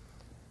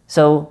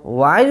 So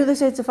why do they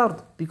say it's a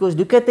fard? Because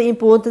look at the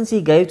importance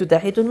he gave to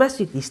tahiyatul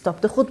masjid. He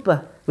stopped the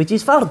khutbah, which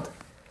is fard.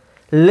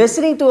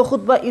 Listening to a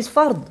khutbah is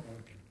fard.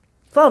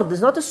 Fard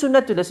is not a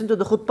sunnah to listen to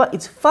the khutbah,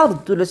 it's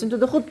fard to listen to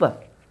the khutbah.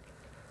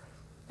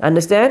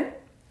 Understand?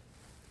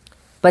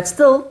 But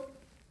still,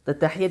 the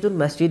tahiyatul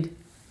masjid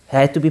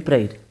had to be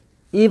prayed.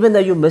 Even though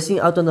you're missing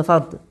out on the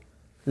fard,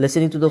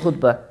 listening to the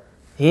khutbah.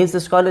 Hence the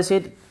scholar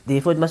said,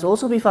 therefore it must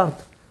also be fard.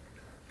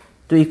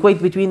 To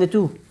equate between the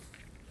two.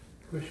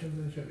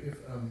 Question is, if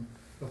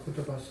the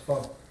khutbah is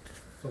fard,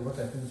 so what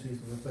happens if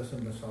the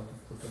person misses out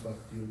of khutbah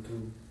due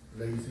to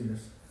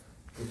laziness,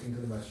 getting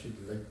to the masjid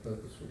late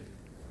purposefully?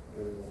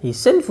 He's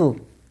sinful.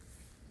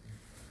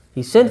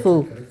 He's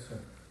sinful.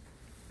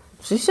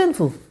 He's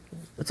sinful.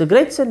 It's a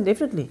great sin,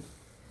 definitely.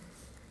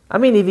 I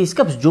mean, if he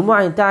skips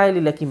Jumu'ah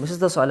entirely, like he misses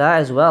the Salah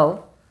as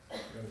well,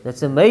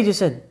 that's a major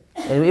sin.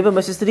 And whoever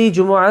misses 3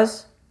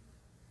 Jumu'ahs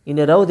in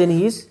a row, then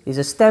he's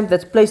a stamp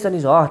that's placed on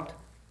his heart.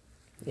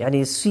 And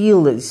he's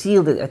sealed,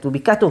 it will be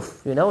cut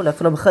off, like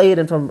from khair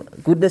and from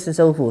goodness and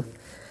so forth.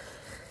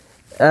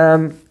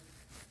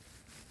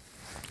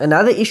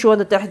 Another issue on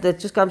the tahiyat that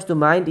just comes to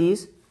mind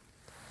is,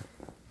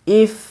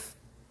 if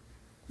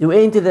you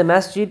enter the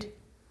masjid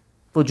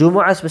for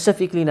Jumu'ah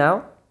specifically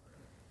now,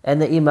 and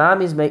the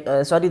Imam is, the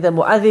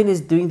Mu'adhin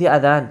is doing the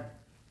adhan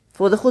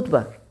for the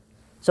khutbah.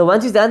 So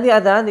once he's done the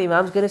adhan, the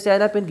Imam is going to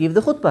stand up and give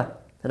the khutbah,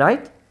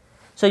 right?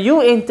 So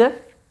you enter,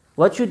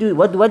 what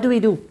do we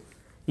do?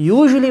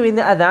 Usually when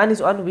the adhan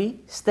is on, we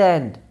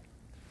stand.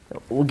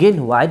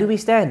 Again, why do we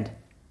stand?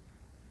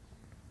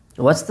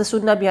 What's the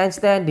sunnah behind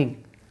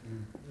standing?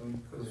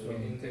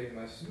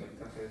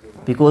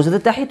 Because of the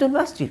tahiyatul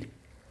masjid.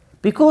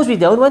 Because we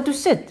don't want to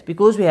sit,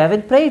 because we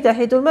haven't prayed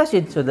tahiyatul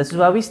masjid. So this is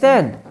why we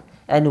stand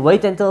and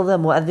wait until the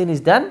muadhin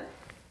is done.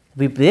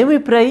 Then we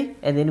pray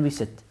and then we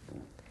sit.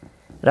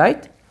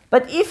 Right?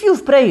 But if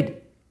you've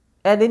prayed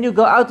and then you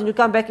go out and you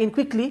come back in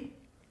quickly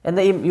and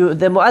the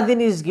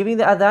muadhin is giving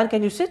the adhan,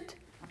 can you sit?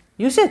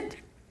 You sit.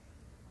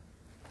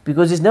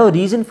 Because there's no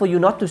reason for you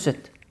not to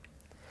sit.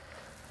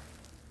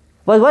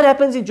 But what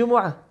happens in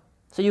Jumu'ah?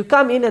 So you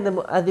come in and the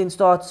muadhin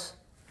starts,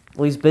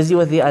 or he's busy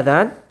with the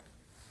adhan.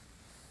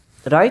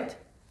 Right?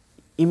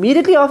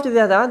 Immediately after the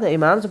adhan, the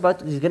Imam's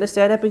he's going to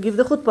stand up and give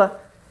the khutbah.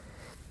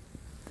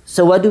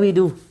 So what do we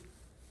do?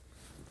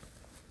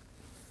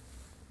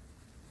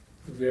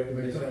 We have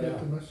made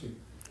tahiyatul masjid.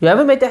 You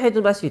haven't made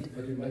tahiyatul masjid.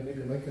 But you might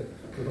make it.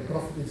 So the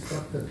Prophet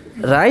instructed.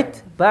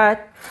 Right?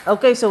 But,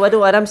 okay, so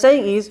what I'm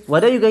saying is,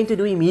 what are you going to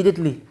do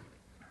immediately?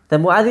 The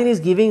muadhin is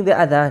giving the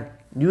adhan.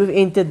 You have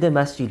entered the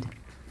masjid.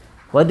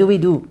 What do? We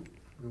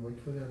wait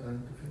for the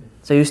adhan to finish.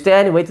 So you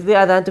stand, wait for the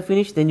adhan to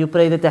finish, then you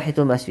pray the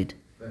tahiyatul masjid.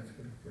 That's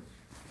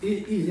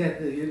correct. Is that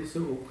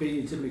so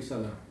okay to make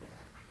salah?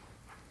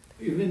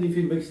 Even if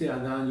he makes the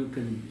adhan, you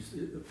can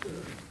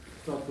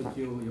start with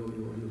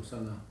your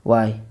salah.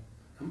 Why?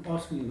 I'm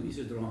asking you, is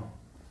it wrong?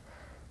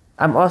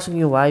 I'm asking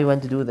you why you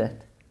want to do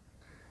that.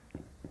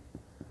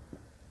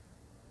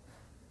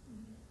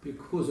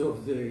 Because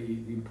of the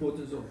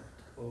importance of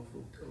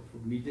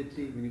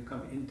immediately when you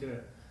come into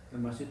the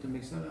masjid to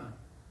make salah,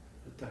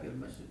 the Tahiyat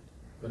Masjid.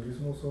 But it's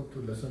also to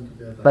listen to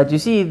the adhan. But you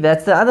see,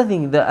 that's the other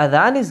thing. The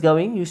adhan is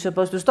going, you're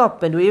supposed to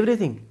stop and do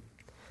everything.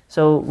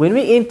 So when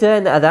we enter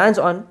and the adhan's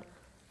on,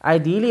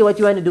 ideally what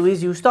you want to do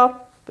is you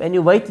stop and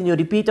you wait and you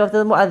repeat after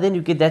the mu'adhin,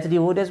 you get that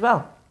reward as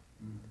well.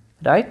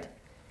 Right?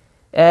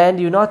 And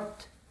you're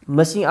not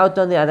missing out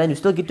on the adhan, you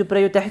still get to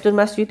pray your Tahiyatul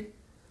Masjid.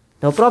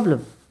 No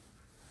problem.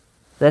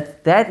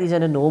 That is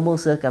in a normal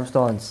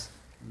circumstance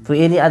for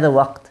any other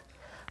waqt.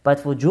 But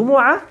for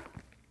Jumu'ah,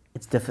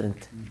 it's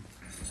different.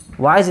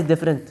 Why is it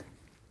different?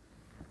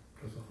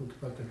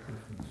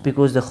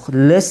 Because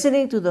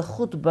listening to the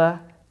khutbah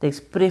takes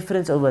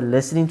preference over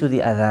listening to the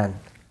adhan.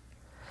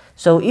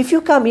 So if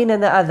you come in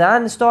and the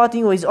adhan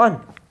starting or is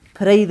on,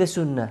 pray the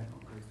sunnah.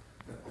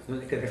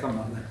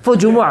 For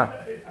Jumu'ah,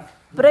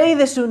 pray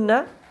the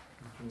sunnah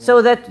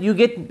so that you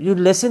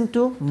listen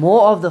to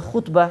more of the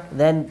khutbah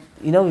than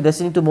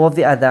listening to more of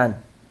the adhan.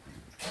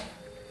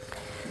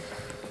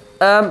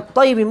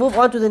 طيب, we move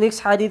on to the next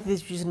hadith,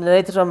 which is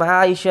narrated from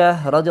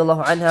Aisha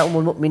radiallahu anha,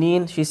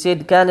 al-Mu'mineen. She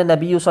said, كان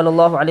النبي صلى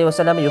الله عليه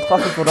وسلم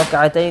يخفف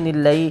الركعتين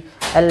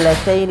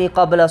اللتين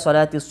قبل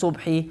صلاة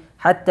الصبح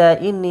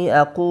حتى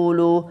إني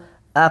أقول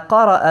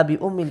أقرأ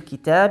بأم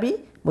الكتاب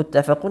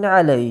متفق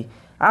عليه.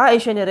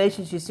 Aisha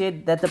narration, she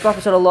said that the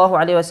Prophet صلى الله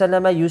عليه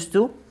وسلم used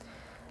to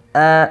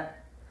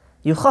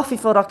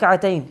يخفف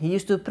الركعتين. He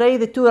used to pray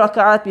the 2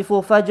 rak'at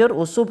before Fajr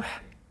or Subh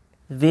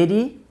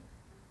very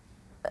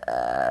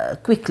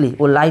quickly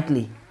or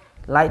lightly.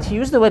 She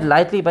used the word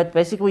lightly, but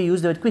basically we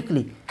use the word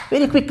quickly,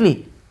 very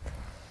quickly.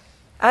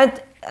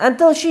 And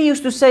until she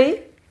used to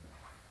say,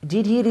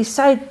 did he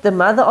recite the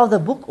mother of the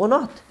book or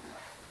not?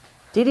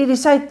 Did he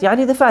recite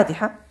the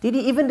Fatiha? Did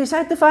he even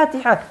recite the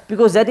Fatiha?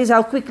 Because that is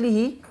how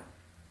quickly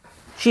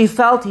she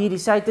felt he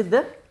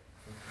recited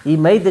he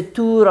made the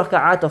 2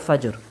 raka'at of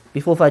Fajr,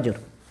 before Fajr.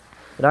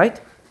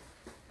 Right?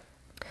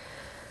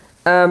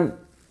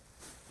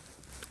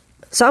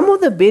 Some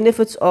of the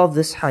benefits of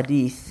this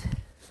hadith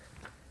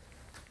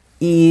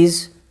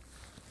is,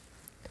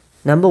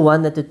 number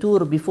 1, that the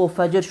 2 before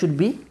Fajr should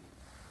be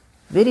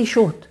very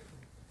short.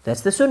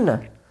 That's the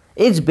sunnah.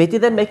 It's better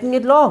than making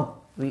it long.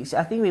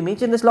 I think we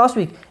mentioned this last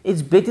week.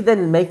 It's better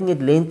than making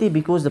it lengthy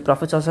because the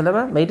Prophet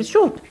ﷺ made it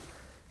short.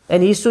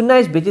 And his sunnah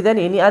is better than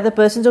any other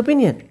person's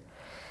opinion.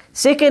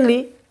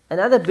 Secondly,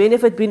 another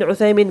benefit bin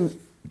Uthaymin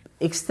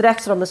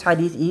extracts from this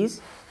hadith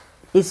is,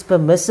 it's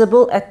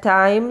permissible at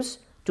times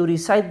to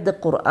recite the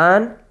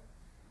Quran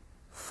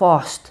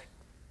fast,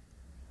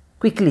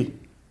 quickly.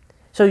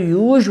 So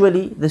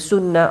usually the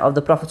sunnah of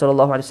the Prophet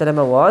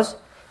ﷺ was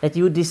that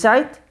you would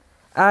recite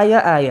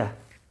ayah.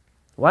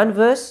 1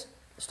 verse,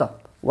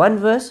 stop. 1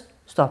 verse,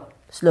 stop.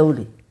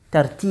 Slowly.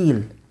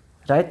 Tartil.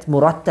 Right?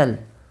 Murattal.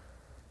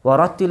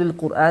 وَرَتِّلِ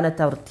الْقُرْآنَ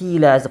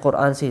تَرْتِيلًا, as the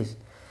Quran says.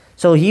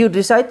 So he would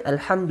recite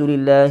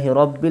Alhamdulillahi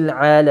Rabbil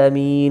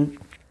Alameen,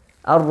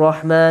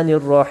 Ar-Rahman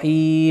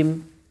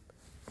Ar-Rahim,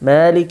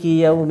 Maliki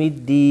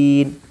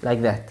Yawmiddin,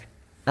 like that.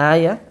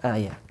 Ayah.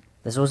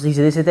 This was his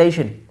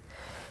recitation.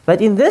 But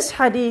in this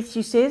hadith,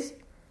 she says,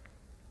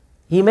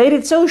 he made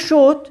it so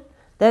short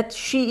that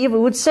she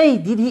even would say,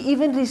 did he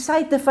even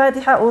recite the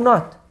Fatiha or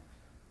not?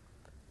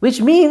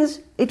 Which means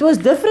it was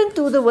different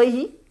to the way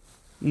he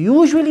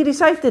usually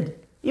recited.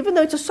 Even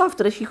though it's a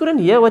softer, she couldn't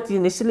hear what he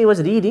necessarily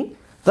was reading,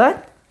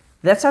 but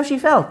that's how she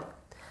felt.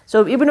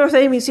 So Ibn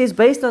Uthaymin says,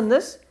 based on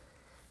this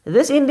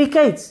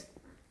indicates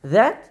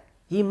that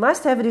he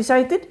must have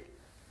recited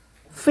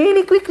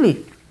fairly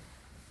quickly.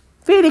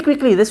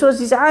 This was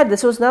his ad.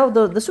 This was now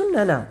the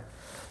sunnah now.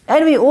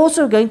 And we're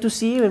also going to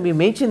see, when we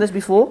mentioned this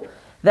before,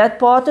 that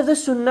part of the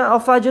sunnah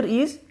of Fajr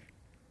is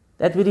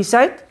that we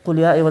recite قُلْ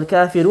يَا أَيُّهَا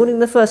الْكَافِرُونَ in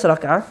the first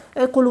rak'ah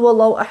and قُلْ هُوَ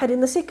اللَّهُ أَحَدٍ in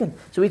the second.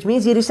 So which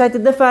means he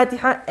recited the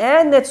Fatiha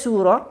and that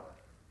surah,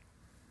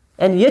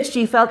 and yet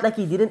she felt like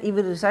he didn't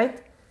even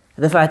recite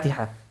the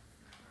Fatiha.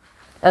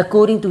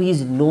 According to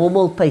his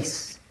normal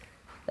pace.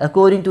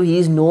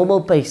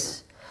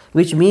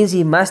 Which means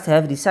he must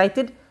have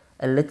recited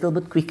a little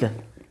bit quicker,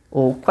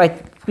 or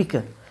quite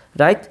quicker,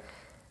 right?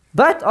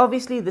 But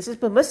obviously this is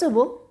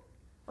permissible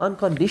on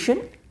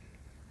condition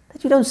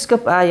that you don't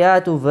skip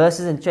ayat or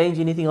verses and change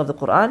anything of the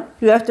Quran.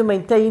 You have to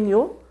maintain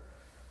your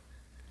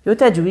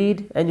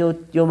tajweed and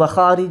your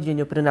makharij and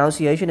your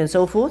pronunciation and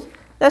so forth.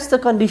 That's the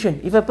condition.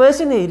 If a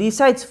person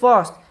recites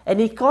fast and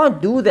he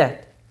can't do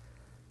that,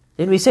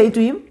 then we say to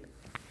him,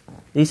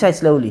 recite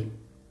slowly.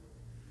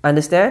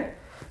 Understand?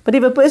 But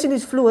if a person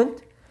is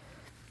fluent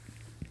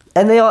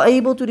and they are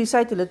able to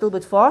recite a little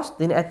bit fast,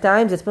 then at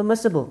times it's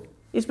permissible.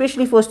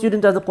 Especially for a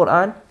student of the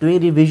Quran,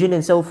 doing revision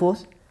and so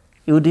forth.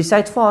 He would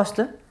recite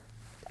faster.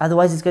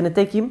 Otherwise it's going to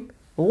take him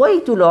way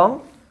too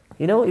long.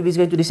 If he's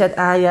going to recite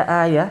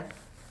ayah.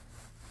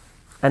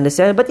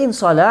 Understand? But in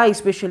salah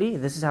especially,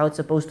 this is how it's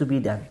supposed to be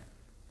done.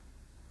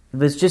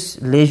 If it's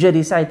just leisure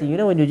reciting,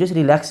 when you're just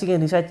relaxing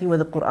and reciting with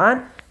the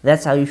Quran,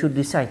 that's how you should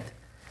recite.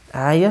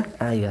 Ayah.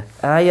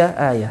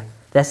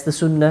 That's the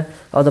sunnah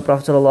of the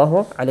Prophet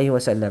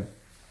ﷺ.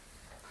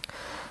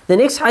 The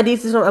next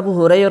hadith is from Abu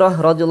Hurairah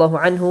radiallahu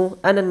anhu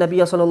أن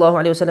النبي صلى الله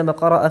عليه وسلم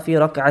قرأ في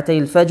ركعتي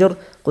الفجر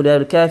قل يا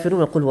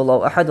الكافرون وقل هو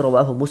الله أحد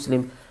رواه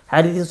مسلم.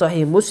 Hadith in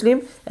Sahih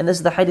Muslim, and this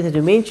is the hadith that we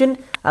mentioned.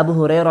 Abu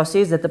Hurairah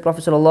says that the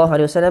Prophet sallallahu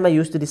alaihi wasallam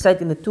used to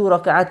recite in the 2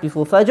 rak'at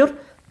before Fajr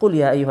قل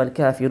يا أيها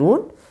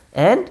الكافرون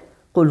and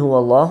قل هو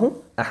الله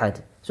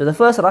أحد. So the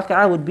first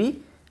rak'ah would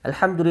be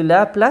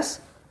Alhamdulillah plus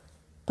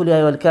قل يا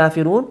أيها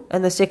الكافرون,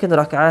 and the second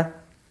rak'ah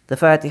the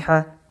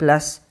Fatiha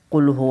plus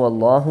قل هو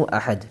الله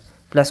أحد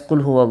plus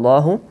قل هو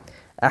الله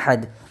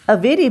أحد. A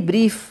very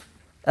brief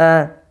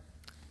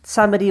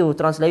summary or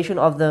translation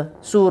of the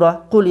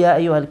surah قل يا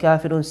أيها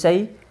الكافرون,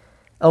 say,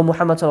 O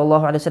Muhammad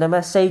sallallahu alayhi wa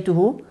sallam, say to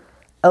who?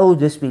 O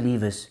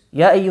disbelievers.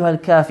 Ya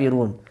ayyuhal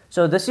kafirun.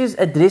 So this is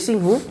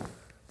addressing who?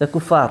 The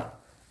kuffar.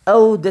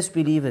 O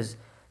disbelievers.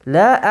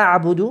 La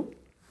a'budu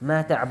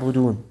ma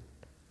ta'budun.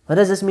 What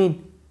does this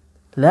mean?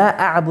 La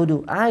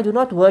a'budu. I do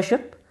not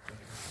worship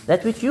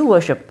that which you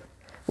worship.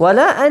 Wa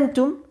la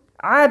antum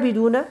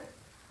a'biduna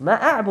ma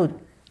a'bud.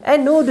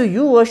 And nor do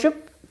you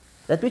worship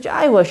that which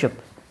I worship.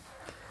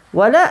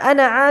 Wa la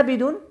ana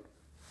a'bidun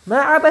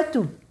ma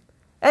a'badtum.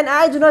 And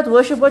I do not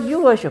worship what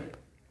you worship.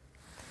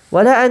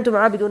 وَلَا أَنْتُمْ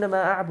عَابِدُونَ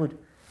مَا أَعْبُدُ.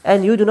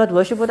 And you do not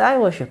worship what I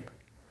worship.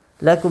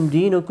 لَكُمْ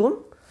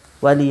دِينُكُمْ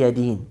وَلِيَ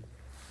دِينٌ.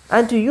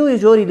 Unto you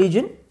is your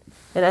religion,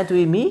 and unto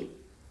me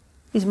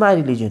is my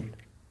religion.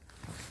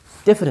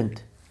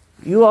 Different.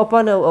 You are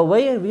upon a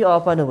way and we are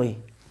upon a way.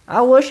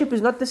 Our worship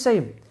is not the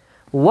same.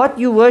 What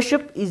you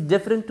worship is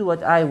different to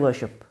what I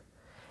worship.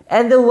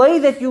 And the way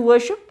that you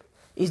worship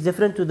is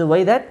different to the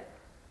way that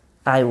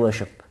I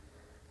worship.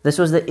 This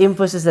was the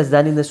emphasis that's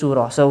done in the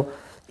surah. So,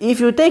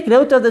 if you take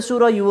note of the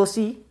surah, you will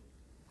see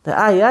the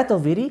ayat are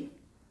very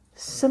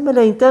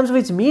similar in terms of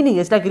its meaning.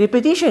 It's like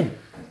repetition.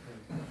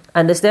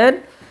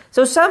 Understand?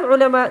 So, some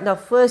ulama, now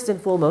first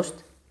and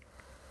foremost,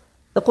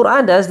 the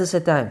Quran does this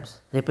at times.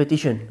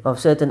 Repetition of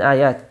certain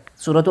ayat.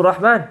 Surah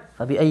Al-Rahman.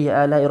 فَبِأَيِّ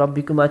آلَاءِ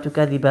رَبِّكُمَا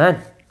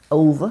تُكَذِّبَانِ.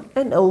 Over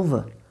and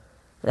over.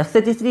 Like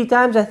 33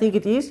 times I think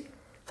it is.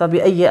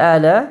 فَبِأَيِّ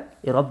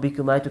آلَاءِ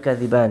رَبِّكُمَا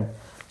تُكَذِّبَانِ.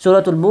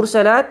 Surah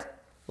Al-Mursalat.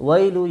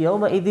 وَيْلُ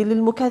يَوْمَئِذٍ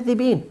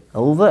لِلْمُكَذِّبِينَ.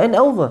 Over and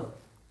over.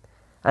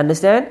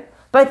 Understand?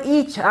 But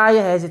each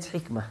ayah has its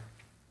hikmah.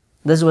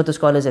 This is what the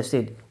scholars have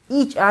said.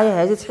 Each ayah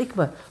has its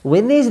hikmah.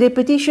 When there is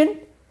repetition,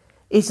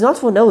 it's not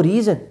for no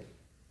reason.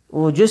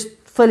 Or just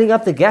filling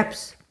up the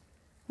gaps.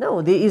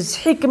 No, there is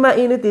hikmah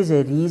in it. There's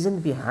a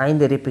reason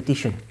behind the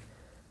repetition.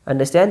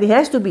 Understand? There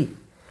has to be.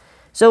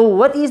 So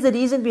what is the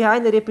reason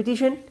behind the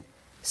repetition?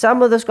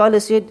 Some of the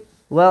scholars said,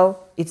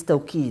 well, it's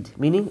tawqeed.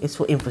 Meaning, it's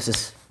for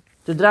emphasis.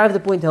 To drive the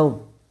point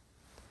home.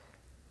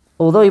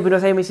 Although Ibn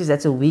Uthaymeen says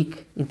that's a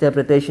weak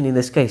interpretation in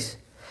this case.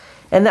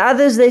 And the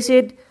others, they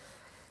said,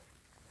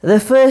 the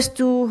first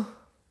 2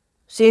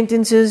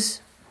 sentences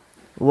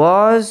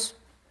was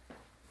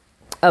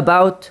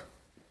about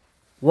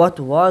what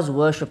was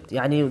worshipped.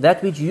 Yani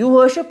that which you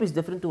worship is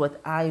different to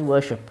what I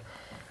worship.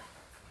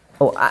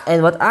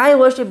 And what I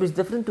worship is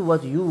different to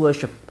what you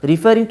worship.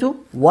 Referring to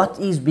what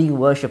is being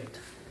worshipped.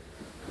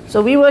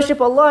 So we worship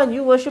Allah and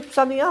you worship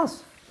something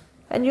else.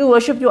 And you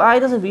worship your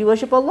idols and we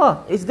worship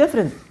Allah. It's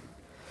different.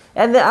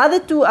 And the other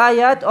 2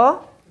 ayat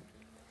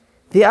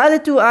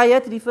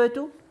refer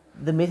to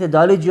the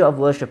methodology of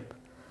worship.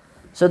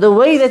 So the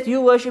way that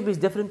you worship is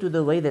different to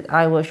the way that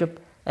I worship.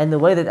 And the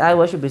way that I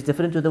worship is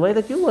different to the way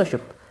that you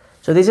worship.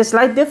 So there's a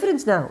slight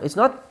difference now. It's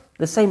not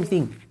the same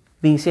thing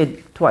being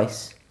said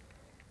twice.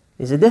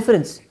 There's a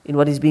difference in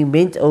what is being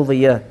meant over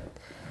here.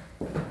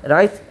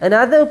 Right?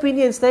 Another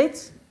opinion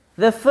states,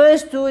 the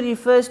first 2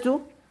 refers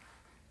to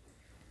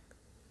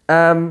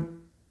the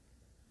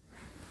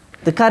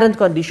current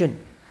condition.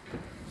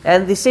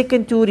 And the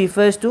second 2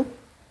 refers to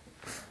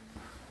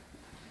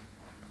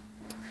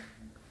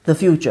the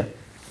future.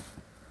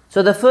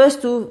 So the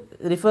first 2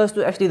 refers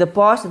to actually the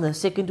past, and the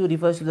second 2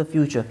 refers to the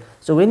future.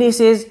 So when he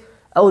says,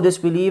 O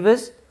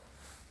disbelievers,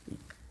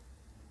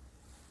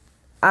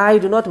 I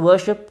do not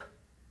worship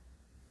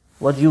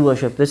what you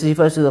worship. This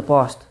refers to the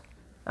past.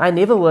 I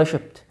never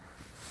worshipped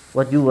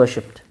what you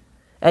worshipped.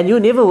 And you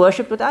never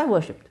worshipped what I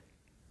worshipped.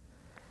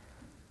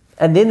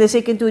 And then the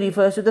second 2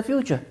 refers to the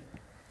future.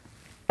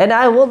 And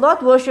I will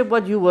not worship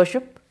what you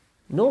worship,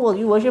 nor will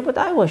you worship what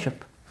I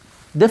worship.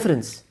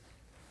 Difference.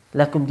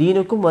 لَكُمْ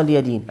دِينُكُمْ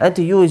وَلِيَ دِينٌ.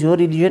 Unto you is your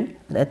religion,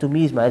 and unto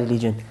me is my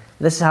religion.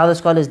 This is how the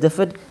scholars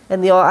differed,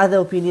 and there are other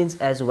opinions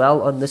as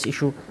well on this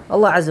issue.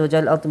 Allah Azza wa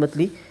Jal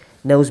ultimately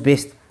knows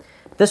best.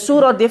 The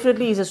surah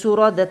definitely is a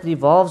surah that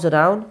revolves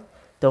around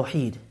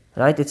Tawheed.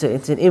 Right?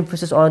 It's an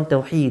emphasis on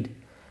Tawheed.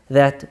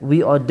 That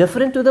we are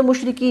different to the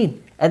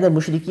mushrikeen, and the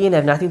mushrikeen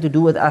have nothing to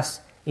do with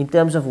us in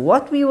terms of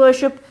what we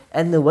worship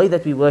and the way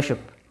that we worship.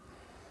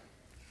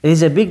 There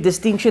is a big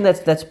distinction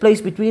that's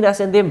placed between us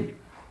and them.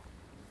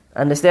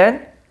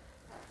 Understand?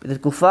 The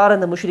kuffar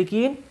and the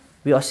mushrikeen,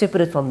 we are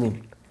separate from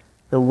them.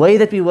 The way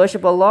that we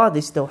worship Allah,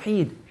 this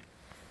Tawheed.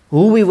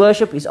 Who we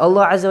worship is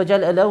Allah Azza wa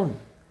Jal alone,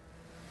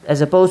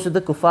 as opposed to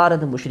the kuffar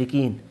and the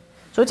mushrikeen.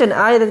 So it's an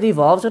ayah that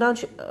revolves around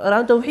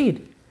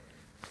Tawheed.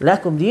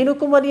 لَكُمْ دِينُكُمْ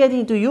وَلِيَ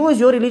دِينٌ. To you is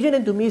your religion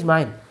and to me is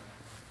mine.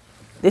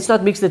 Let's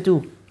not mix the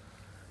two.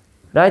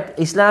 Right?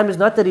 Islam is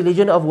not the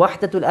religion of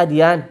Wahdatul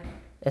Adyan,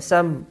 as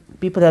some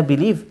people have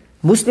believed.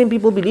 Muslim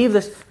people believe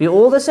this. We're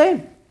all the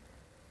same.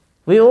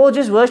 We all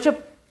just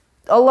worship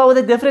Allah with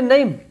a different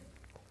name.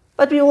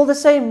 But we're all the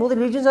same. All the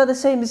religions are the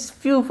same. There's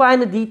few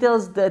finer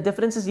details, the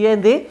differences here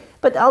and there.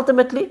 But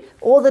ultimately,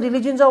 all the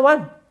religions are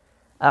one.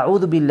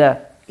 A'udhu billah.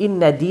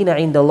 Inna deena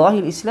inda Allahi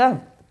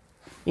al-Islam.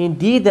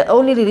 Indeed, the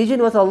only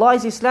religion with Allah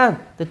is Islam.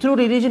 The true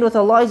religion with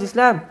Allah is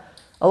Islam.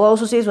 Allah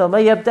also says,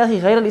 وَمَن يَبْتَغِي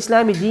غَيْرَ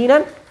الْإِسْلَامِ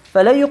دِينًا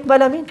فَلَا يُقْبَلَ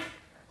مِنْهُ.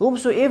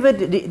 Whomsoever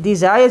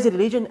desires a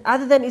religion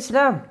other than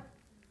Islam,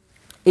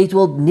 it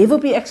will never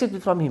be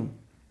accepted from him.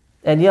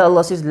 And here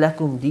Allah says,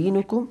 لَكُمْ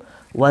دِينُكُمْ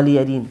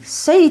وَلِيَ دِينِ.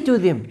 Say to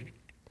them,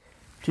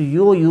 to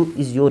you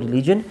is your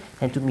religion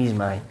and to me is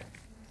mine.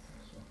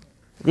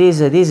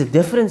 There's a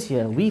difference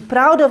here. We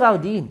proud of our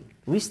deen.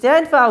 We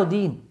stand for our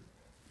deen.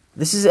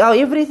 This is our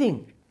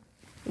everything.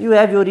 You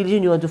have your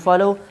religion you want to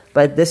follow,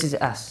 but this is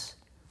us.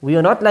 We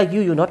are not like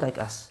you, you're not like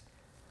us.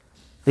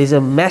 There's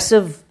a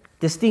massive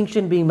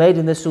distinction being made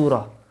in the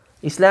surah.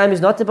 Islam is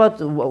not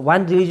about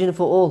one religion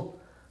for all,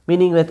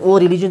 meaning that all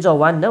religions are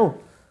one. No.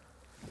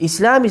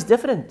 Islam is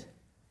different.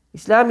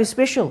 Islam is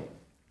special.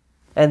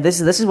 And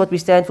this is what we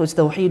stand for. It's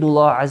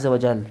Tawheedullah Azza wa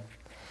Jal.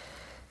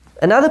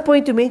 Another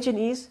point to mention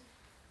is,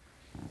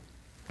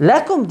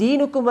 Lakum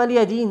deenukum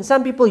waliya deen.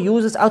 Some people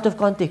use this out of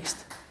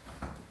context.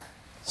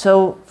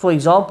 So, for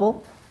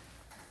example,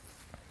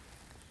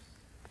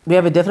 we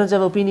have a difference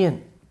of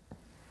opinion.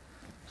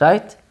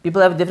 Right?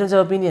 People have a difference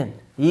of opinion.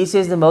 He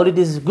says the Mawlid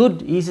is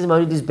good, he says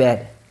Mawlid is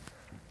bad.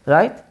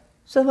 Right?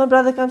 So my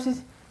brother comes and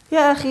says,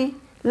 Ya akhi,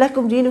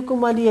 lakum deenukum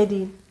waliya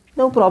deen.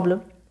 No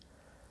problem.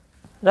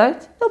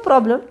 Right? No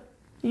problem.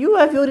 You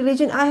have your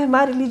religion, I have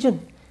my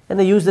religion. And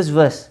they use this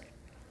verse.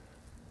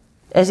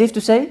 As if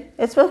to say,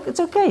 it's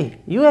okay.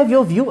 You have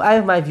your view, I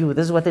have my view.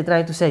 This is what they're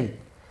trying to say.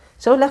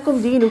 So,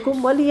 lakum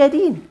deenukum waliya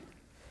deen.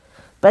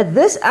 But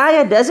this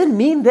ayah doesn't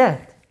mean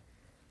that.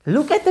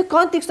 Look at the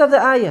context of the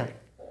ayah.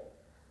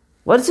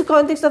 What is the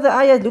context of the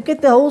ayah? Look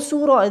at the whole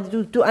surah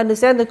to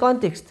understand the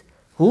context.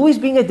 Who is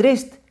being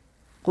addressed?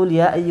 قُلْ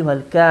يَا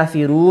أَيُّهَا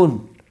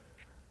الْكَافِرُونَ.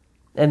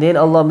 And then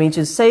Allah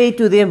mentions, say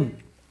to them,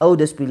 O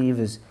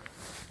disbelievers,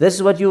 this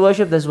is what you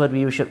worship, this is what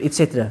we worship,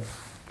 etc.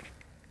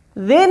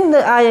 Then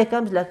the ayah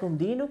comes, lakum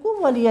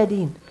deenukum waliya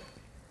deen.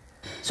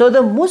 So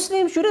the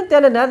Muslim shouldn't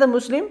tell another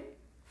Muslim,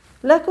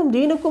 lakum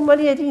deenukum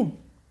waliya deen.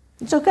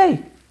 It's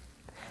okay.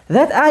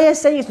 That ayah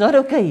saying it's not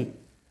okay.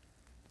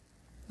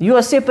 You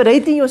are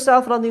separating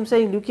yourself from them,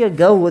 saying, look here,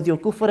 go with your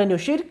kufr and your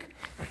shirk.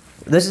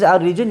 This is our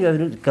religion, you have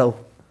to go.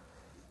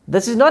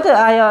 This is not an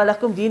ayah,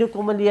 lakum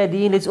deenukum waliya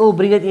deen, let's all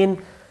bring it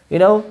in,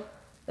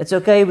 it's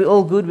okay, we're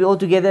all good, we're all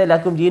together,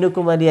 lakum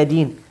deenukum waliya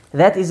deen.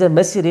 That is a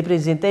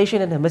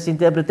misrepresentation and a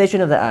misinterpretation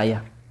of the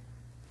ayah.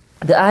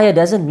 The ayah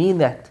doesn't mean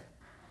that.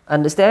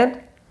 Understand?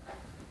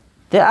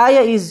 The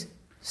ayah is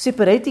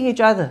separating each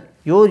other.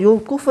 Your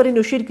kufr and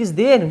your shirk is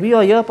there, and we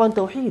are here upon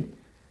tawheed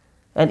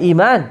and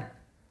iman.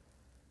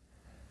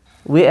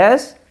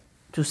 Whereas,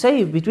 to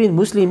say between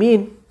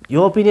Muslimin,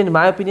 your opinion and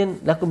my opinion,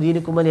 lakum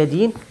deenukum waliya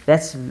deen,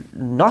 that's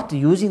not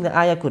using the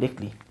ayah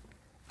correctly.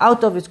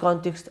 Out of its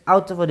context,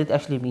 out of what it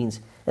actually means.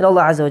 And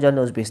Allah Azza wa Jalla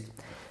knows best.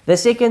 The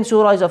second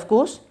surah is, of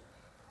course,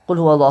 قُلْ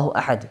هُوَ اللَّهُ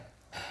أَحَدٌ.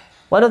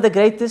 One of the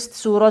greatest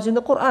surahs in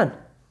the Quran.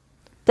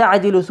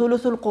 تَعْدِلُ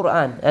ثُلُثُ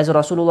الْقُرْآن. As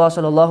Rasulullah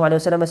sallallahu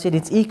alayhi wa sallam said,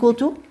 it's equal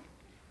to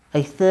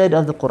a third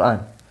of the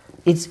Quran.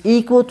 It's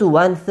equal to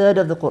 1/3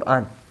 of the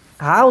Quran.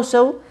 How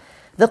so?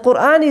 The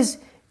Quran is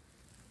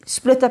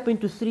split up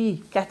into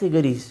 3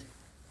 categories.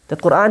 The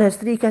Quran has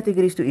 3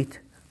 categories to it.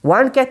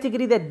 One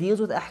category that deals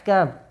with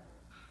ahkam,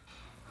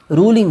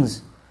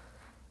 rulings.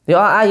 There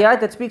are ayat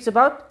that speaks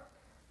about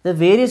the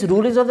various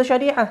rulings of the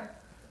Sharia.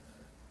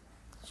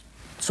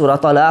 Surah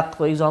Talaq,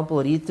 for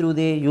example, read through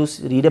there, you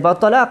read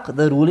about Talaq,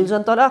 the rulings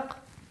on Talaq.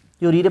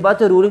 You read about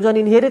the rulings on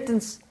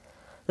inheritance,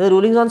 the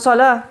rulings on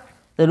Salah,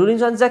 the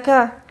rulings on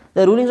Zakah,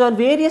 the rulings on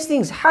various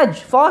things, Hajj,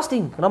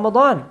 fasting,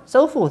 Ramadan,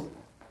 so forth.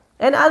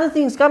 And other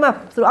things come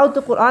up throughout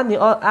the Quran. There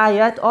are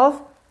ayat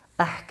of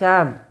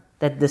ahkam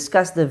that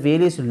discuss the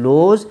various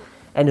laws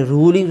and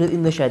rulings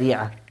within the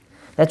Sharia.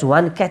 That's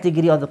one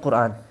category of the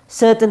Quran.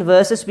 Certain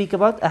verses speak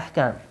about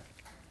ahkam.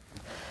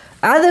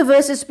 Other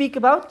verses speak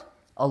about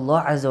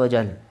Allah Azza wa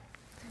Jal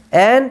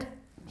and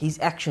His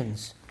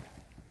actions.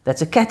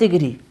 That's a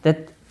category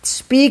that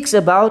speaks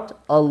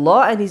about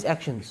Allah and His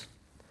actions.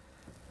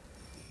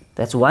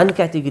 That's one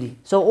category.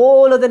 So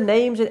all of the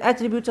names and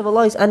attributes of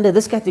Allah is under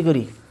this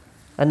category.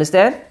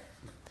 Understand?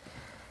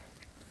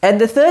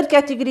 And the third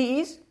category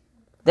is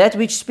that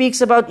which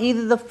speaks about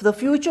either the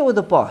future or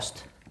the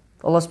past.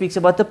 Allah speaks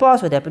about the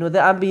past, what happened with the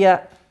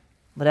Anbiya,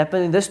 what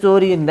happened in this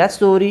story, in that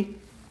story,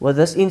 with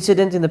this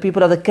incident in the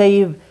people of the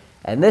cave,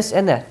 and this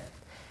and that.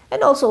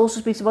 And also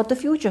speaks about the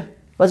future.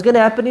 What's going to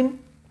happen in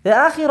the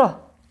Akhirah,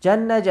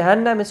 Jannah,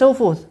 Jahannam, and so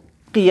forth.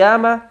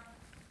 Qiyamah.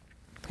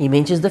 He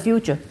mentions the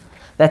future.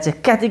 That's a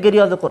category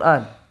of the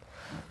Quran.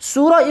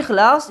 Surah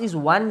Ikhlas is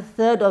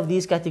 1/3 of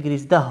these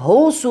categories. The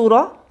whole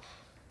surah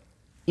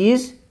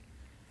is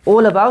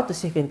all about the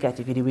second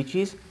category, which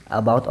is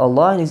about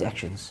Allah and His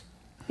actions.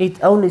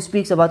 It only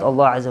speaks about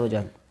Allah Azza wa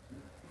Jal.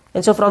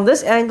 And so from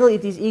this angle,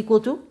 it is equal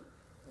to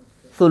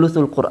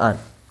Thuluthul Quran.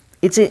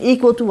 It's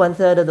equal to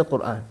 1/3 of the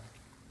Quran.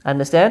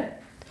 Understand?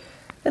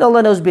 And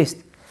Allah knows best.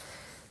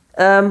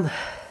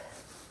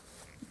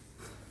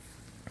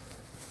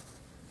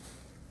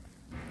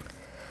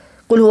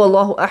 Qul huwa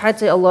Allahu ahad,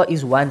 say Allah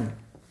is one.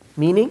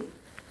 Meaning,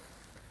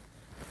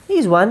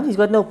 He's one, He's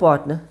got no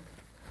partner.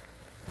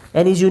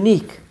 And He's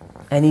unique.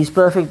 And He's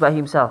perfect by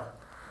Himself.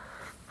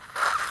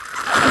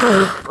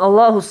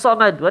 Allahu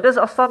Samad. What does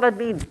As-Samad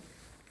mean?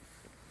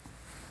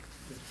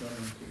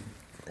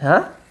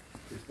 Huh?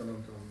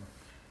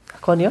 I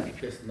can't hear?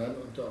 There's none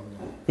unto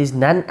Allah. There's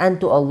none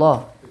unto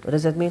Allah. What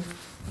does that mean?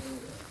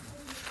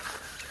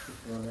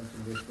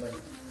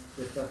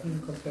 There's nothing in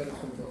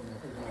comparison to Allah.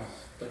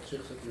 That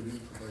shirks that you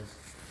read for us.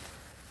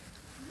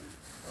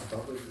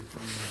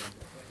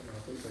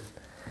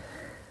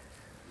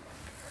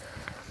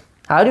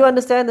 How do you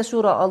understand the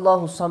surah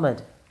Allahu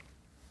Samad?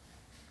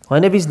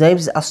 One of His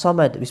names is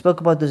As-Samad. We spoke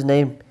about this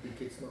name.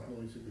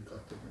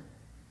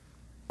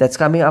 That's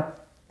coming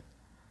up.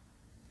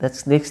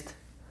 That's next.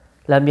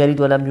 Lam yalid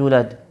wa lam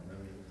yulad.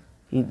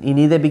 He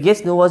neither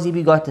begets nor was He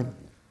begotten.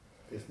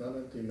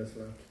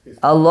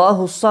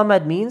 Allahu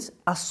Samad means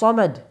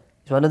As-Samad.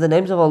 It's one of the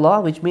names of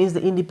Allah, which means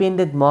the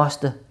independent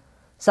master,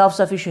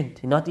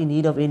 self-sufficient, not in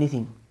need of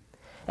anything.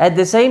 At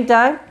the same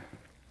time,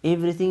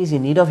 everything is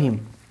in need of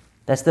Him.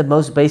 That's the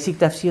most basic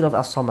tafsir of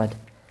As-Samad.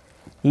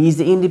 He is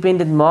the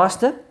independent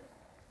master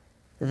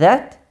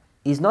that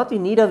is not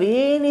in need of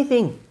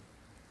anything,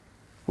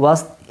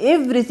 whilst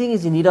everything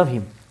is in need of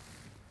Him.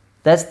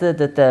 That's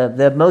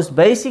the most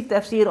basic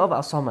tafsir of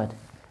As-Samad.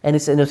 And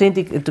it's an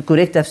authentic, the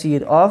correct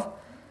tafsir of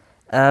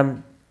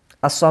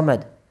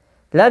As-Samad.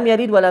 Lam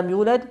yalid wa lam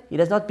yulad, He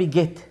does not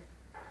beget.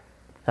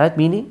 Right?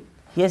 Meaning,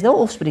 He has no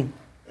offspring.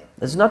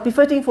 This is not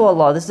befitting for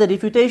Allah. This is a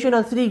refutation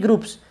on three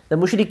groups. The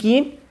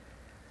mushrikeen,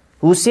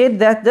 who said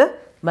that the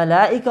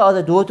malaika are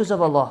the daughters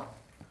of Allah.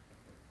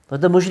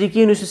 But the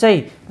mushrikeen used to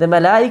say, the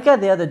malaika,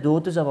 they are the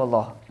daughters of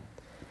Allah.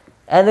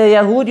 And the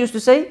Yahud used to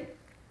say,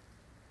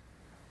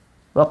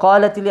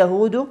 وَقَالَتِ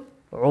الْيَهُودُ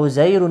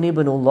عُزَيْرٌ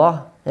ibn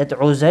Allah. That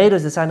Uzair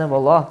is the son of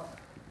Allah.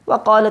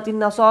 وَقَالَتِ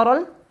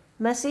النَّصَارَ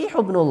الْمَسِيحُ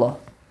ibn Allah.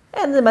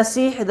 And the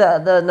Masih,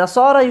 the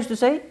Nasara used to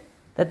say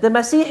that the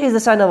Masih is the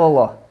son of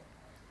Allah.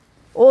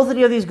 All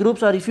three of these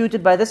groups are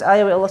refuted by this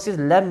ayah where Allah says,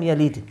 Lam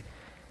yalid.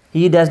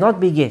 He does not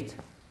beget.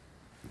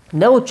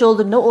 No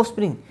children, no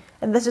offspring.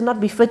 And this is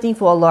not befitting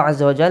for Allah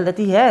Azza wa Jal that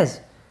He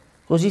has.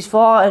 Because He's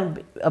far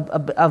and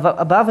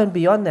above and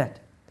beyond that.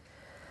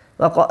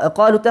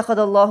 وَقَالُوا اتَّخَذَ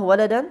اللَّهُ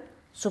وَلَدًا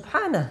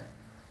سُبْحَانَهُ.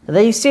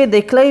 They said,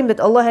 they claimed that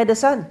Allah had a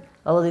son.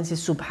 Allah then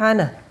says,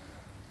 Subhanah.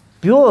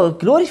 Pure,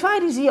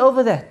 glorified is He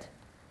over that.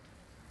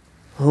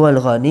 هُوَ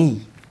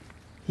الْغَنِي.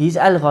 He's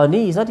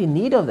Al-Ghani. He's not in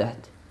need of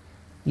that.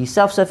 He's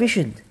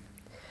self-sufficient.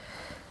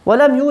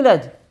 وَلَمْ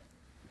يُولَدْ.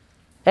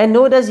 And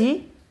nor does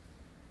He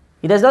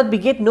does not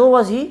beget, nor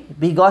was He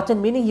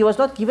begotten, meaning He was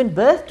not given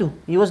birth to.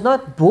 He was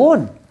not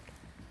born.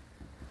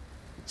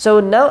 So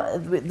now,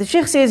 the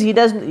Shaykh says he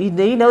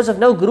knows of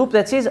no group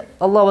that says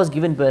Allah was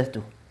given birth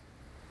to.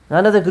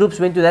 None of the groups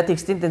went to that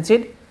extent and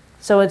said,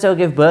 so-and-so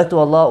gave birth to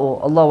Allah,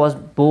 or Allah was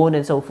born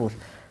and so forth.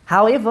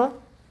 However,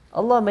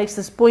 Allah makes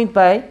this point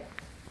by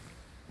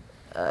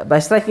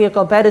striking a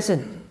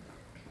comparison.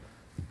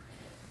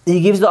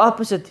 He gives the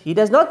opposite. He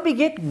does not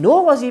beget,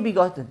 nor was He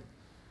begotten.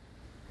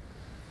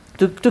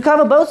 To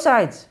cover both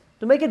sides,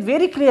 to make it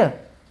very clear.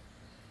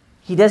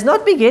 He does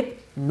not beget,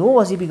 nor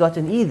was He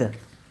begotten either.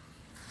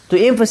 To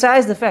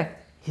emphasize the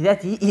fact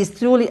that He is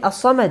truly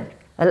As-Samad,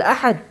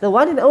 Al-Ahad, the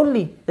one and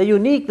only, the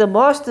unique, the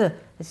master.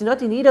 He's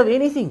not in need of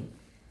anything.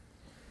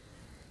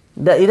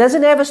 He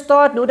doesn't have a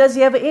start, nor does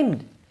He have an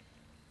end.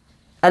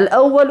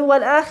 Al-Awwalu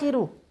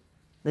wal-Akhiru.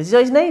 These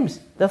are His names,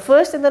 the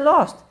first and the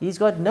last. He's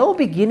got no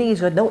beginning,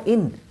 He's got no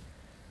end.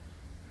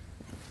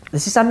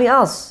 This is something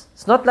else.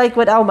 It's not like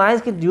what our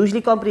minds can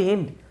usually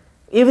comprehend.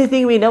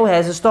 Everything we know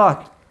has a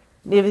start.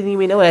 Everything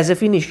we know has a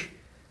finish.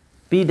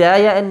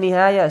 Bidaya and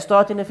Nihaya, a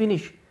start and a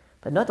finish.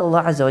 But not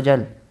Allah Azza wa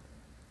Jal.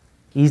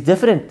 He's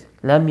different.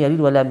 Lam yalid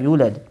wa lam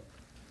yulad.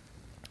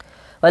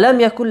 Wa lam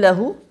yakul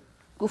lahu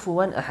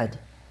kufuwan ahad.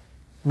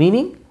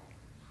 Meaning,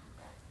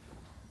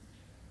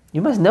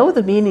 you must know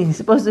the meaning. You're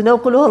supposed to know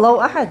Qul huwa Allahu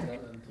ahad.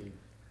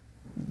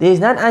 There is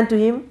none unto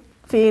Him.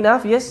 Fair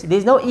enough, yes. There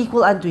is no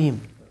equal unto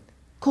Him.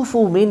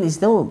 Kufu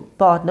means no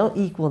part, no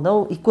equal,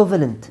 no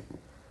equivalent.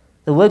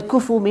 The word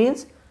kufu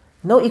means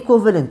no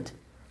equivalent.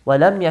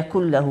 وَلَمْ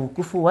يَكُلْ لَهُ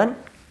كُفُوًا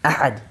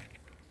أَحَدٍ.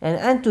 And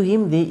unto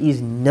Him there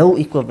is no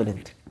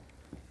equivalent.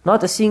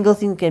 Not a single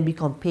thing can be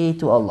compared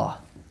to Allah.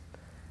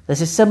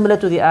 This is similar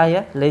to the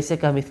ayah, لَيْسَ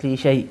كَمِثْلِهِ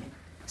شَيْءٍ.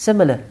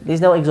 Similar. There is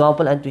no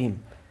example unto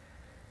Him.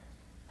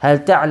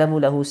 هَلْ تَعْلَمُ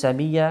لَهُ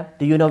سَمِيًّا.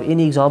 Do you know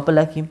any example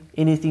like Him?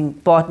 Anything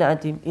partner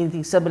unto Him?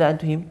 Anything similar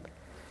unto Him?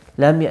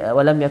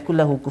 وَلَمْ يَكُلْ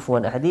لَهُ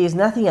كُفُوًا أَحَدٍ. There is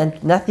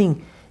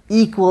nothing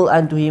equal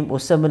unto Him or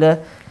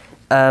similar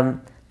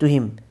to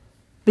Him.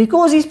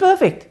 Because He's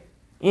perfect.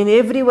 in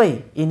every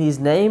way, in his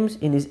names,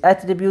 in his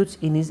attributes,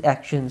 in his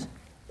actions.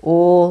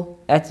 All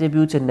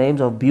attributes and names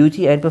of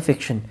beauty and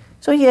perfection.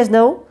 So he has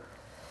no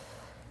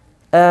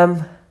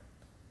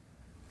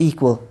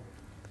equal.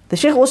 The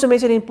Shaykh also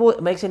makes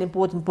an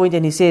important point,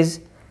 and he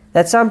says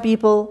that some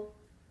people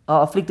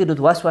are afflicted with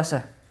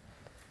waswasa.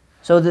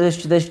 So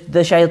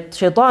the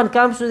shaitan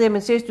comes to them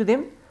and says to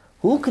them,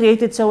 who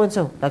created so and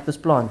so, like this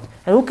plant?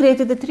 And who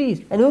created the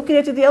trees? And who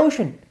created the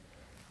ocean?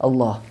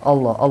 Allah,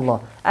 Allah,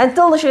 Allah.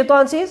 Until the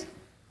shaitan says,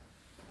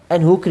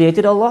 and who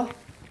created Allah?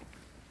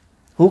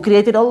 Who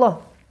created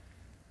Allah?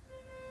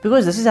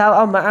 Because this is how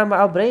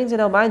our brains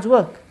and our minds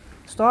work.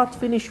 Start,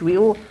 finish, we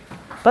all.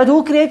 But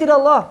who created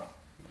Allah?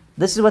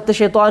 This is what the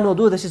shaitan will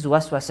do. This is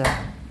waswasa.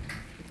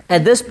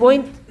 At this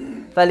point,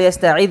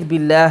 فَلْيَسْتَعِذْ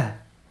بِاللَّهِ,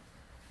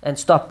 and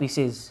stop, he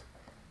says.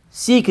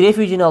 Seek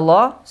refuge in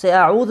Allah. Say,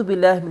 أَعُوذُ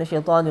بِاللَّهِ مِنَ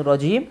الشَّيْطَانِ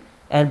الرَّجِيمِ,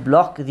 and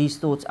block these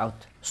thoughts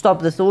out.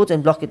 Stop the thoughts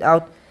and block it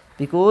out,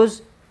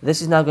 because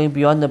this is now going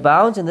beyond the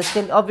bounds, and this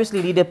can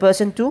obviously lead a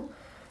person to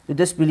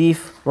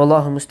disbelief.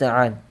 Wallahu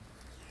musta'an.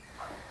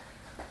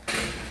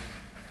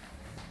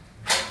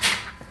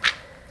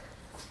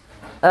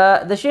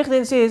 The Shaykh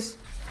then says,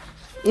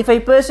 if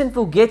a person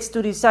forgets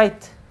to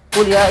recite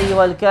قُلْ يَا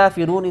أَيُّهَا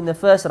الْكَافِرُونَ in the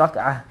first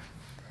rak'ah,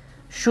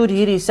 should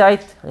he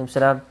recite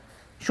قُلْ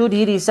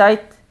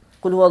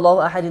هُوَ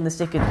اللَّهُ أَحَدٍ in the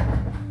second?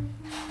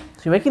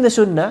 So you're making the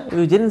sunnah. If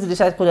you didn't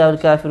recite قُلْ يَا أَيُّهَا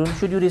الْكَافِرُونَ,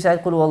 should you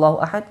recite قُلْ هُوَ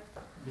اللَّهُ أَحَدٍ?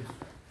 Yes.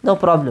 No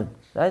problem,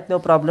 right? No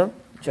problem,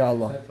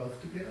 inshallah. Is that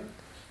both together?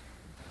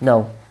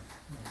 No.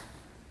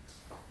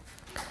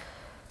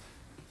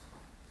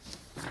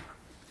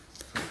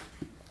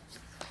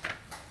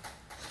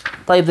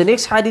 طيب, the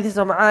next hadith is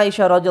from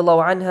Aisha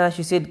radiallahu anha.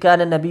 She said,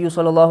 كان النبي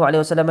صلى الله عليه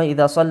وسلم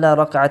إذا صلى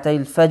ركعتي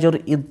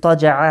الفجر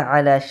اضطجع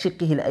على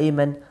شقه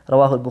الأيمن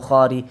رواه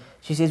البخاري.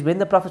 She says, when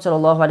the Prophet صلى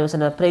الله عليه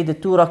وسلم prayed the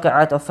 2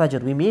 rak'at of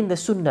Fajr, we mean the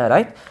sunnah,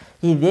 right?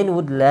 He then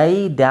would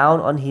lay down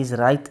on his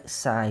right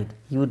side.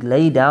 He would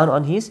lay down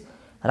on his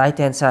right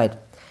hand side.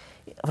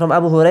 From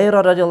Abu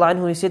Hurairah radiallahu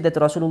anhu, he said that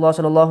Rasulullah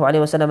sallallahu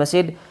alayhi wasallam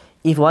said,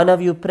 if one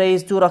of you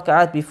prays 2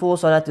 rak'at before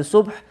Salat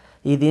al-Subh,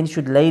 he then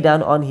should lay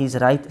down on his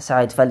right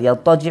side.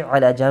 فَلْيَضْطَجِعْ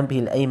عَلَى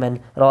جَنْبِهِ الْأَيْمَنِ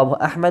رواه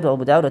أحمد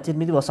وأبو داود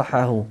والترمذي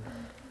وصححه.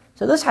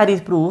 So this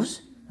hadith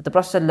proves that the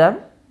Prophet ﷺ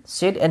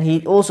said, and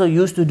he also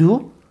used to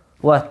do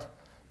what?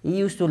 He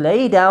used to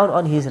lay down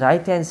on his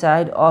right hand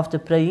side after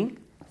praying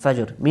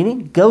Fajr,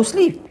 meaning go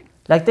sleep,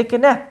 like take a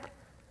nap.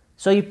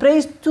 So he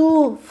prays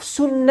 2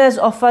 sunnahs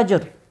of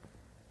Fajr,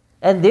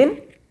 and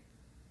then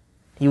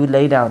he would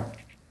lay down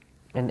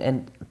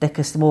and take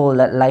a small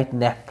light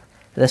nap.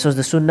 This was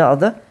the sunnah of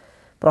the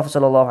Prophet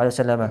sallallahu alaihi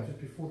wasallam.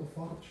 Before the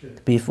fard,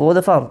 Shaykh. Before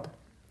the fard.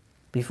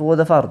 Before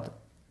the fard.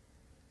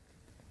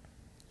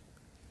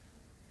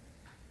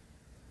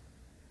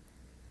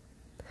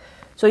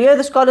 So here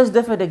the scholars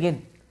differed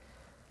again.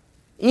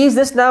 Is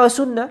this now a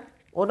sunnah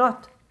or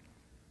not?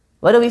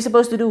 What are we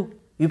supposed to do?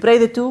 You pray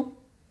the 2,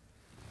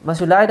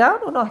 must you lie down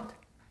or not?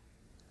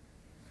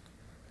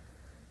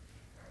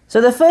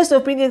 So the first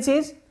opinion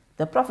says,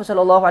 the Prophet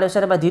sallallahu alaihi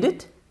wasallam did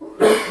it,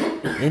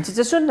 hence it's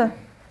a sunnah,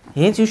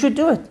 hence you should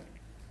do it.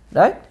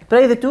 Right?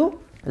 Pray the 2,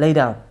 lay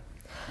down.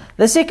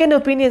 The second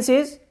opinion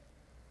says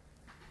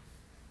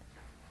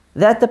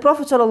that the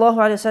Prophet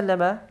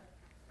ﷺ,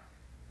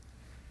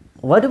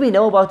 what do we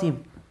know about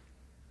him?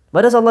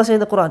 What does Allah say in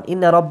the Quran?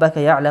 إِنَّ رَبَّكَ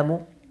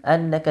يَعْلَمُ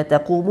أَنَّكَ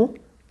تَقُومُ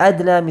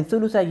أَدْنَى مِنْ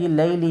ثُلُثَيِ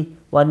اللَّيْلِ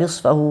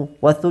وَنِصْفَهُ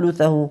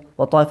وَثُلُثَهُ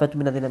وَطَائِفَةٌ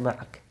مِنَ الَّذِينَ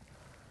مَعَكَ.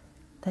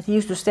 That he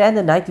used to stand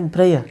the night in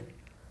prayer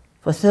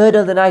for a third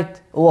of the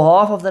night or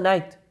half of the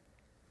night.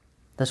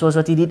 This was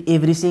what he did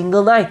every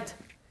single night.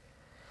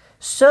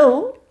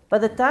 So, by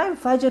the time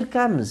Fajr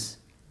comes,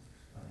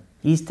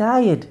 he's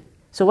tired.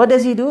 So what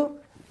does he do?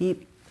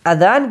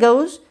 Adhan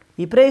goes,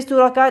 he prays 2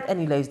 rakat and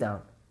he lays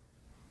down.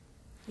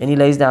 And he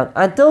lays down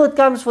until it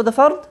comes for the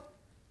fard.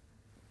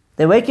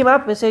 They wake him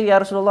up and say, Ya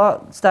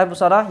Rasulullah, it's time for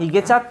salah. He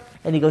gets up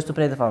and he goes to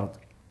pray the fard.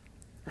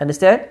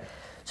 Understand?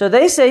 So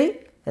they say,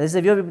 and this is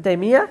the view of Ibn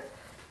Taymiyyah,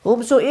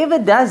 whomsoever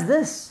does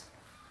this,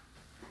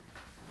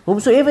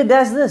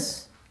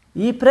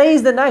 he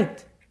prays the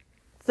night,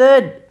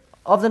 third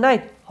of the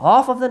night,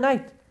 half of the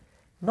night.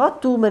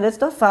 Not 2 minutes,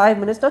 not 5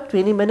 minutes, not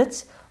 20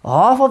 minutes,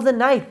 half of the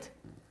night.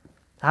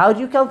 How do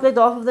you calculate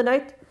half of the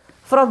night?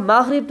 From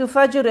Maghrib to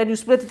Fajr, and you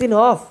split it in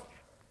half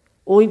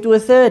or into a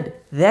third.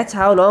 That's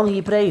how long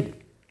he prayed.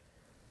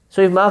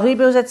 So if Maghrib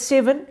was at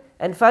 7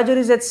 and Fajr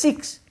is at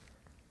 6,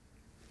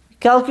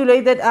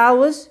 calculate that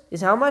hours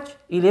is how much?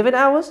 11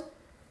 hours.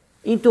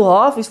 Into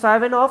half is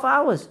 5.5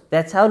 hours.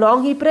 That's how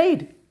long he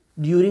prayed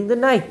during the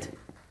night.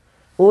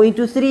 Or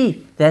into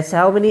 3, that's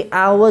how many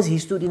hours he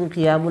stood in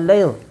Qiyamul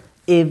Layl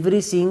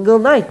every single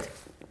night.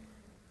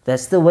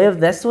 That's the way of,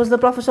 that was the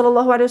Prophet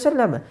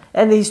ﷺ.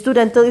 And he stood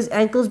until his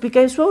ankles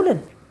became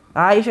swollen.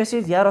 Aisha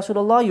says, Ya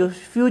Rasulullah, your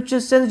future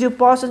sins, your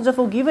past sins are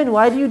forgiven.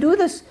 Why do you do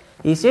this?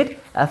 He said,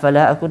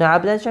 أَفَلَا أَكُنَ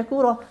عَبْدًا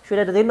شَكُورًا. Should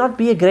I then not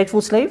be a grateful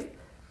slave?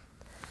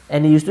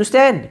 And he used to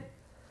stand.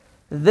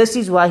 This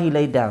is why he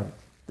laid down.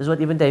 This is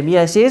what Ibn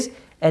Taymiyyah says.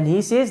 And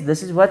he says,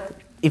 this is what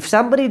if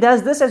somebody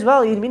does this as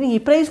well, meaning he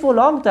prays for a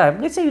long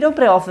time. Let's say you don't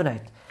pray half the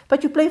night,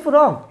 but you pray for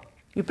long.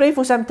 You pray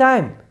for some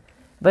time.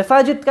 By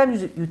Fajr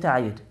comes, you're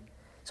tired.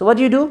 So what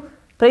do?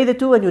 Pray the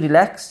two and you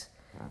relax,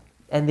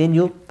 and then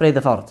you pray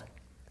the Fard.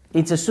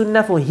 It's a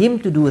sunnah for him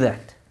to do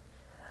that.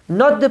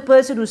 Not the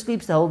person who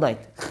sleeps the whole night,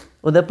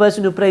 or the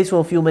person who prays for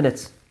a few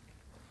minutes.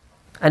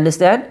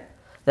 Understand?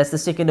 That's the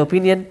second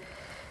opinion.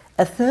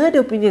 A third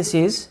opinion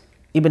says,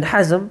 Ibn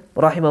Hazm,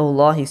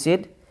 rahimahullah, he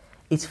said,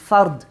 it's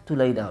fard to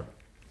lay down.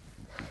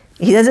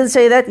 He doesn't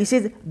say that. He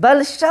says, bal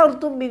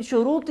shartum min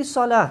shuruti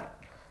salah.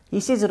 He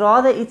says,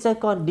 rather it's a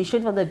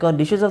condition from the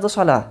conditions of the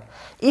salah.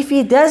 If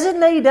he doesn't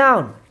lay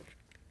down,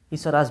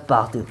 his salah is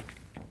batil.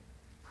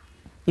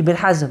 Ibn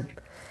Hazm.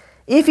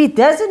 If he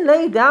doesn't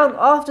lay down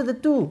after the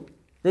two,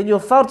 then your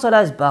fard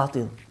salah is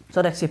batil. It's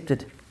not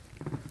accepted.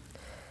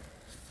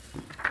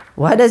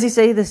 Why does he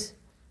say this?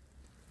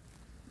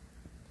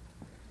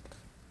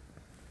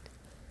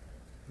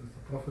 The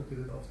Prophet did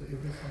it after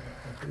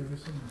every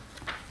sunnah.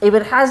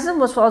 Ibn Hazm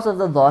was part of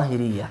the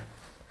Zahiriyah,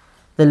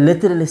 the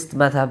literalist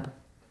madhab.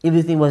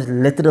 Everything was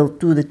literal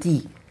to the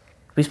T.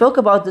 We spoke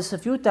about this a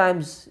few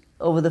times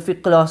over the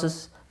fiqh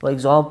classes. For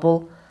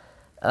example,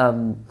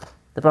 the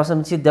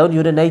Prophet said, don't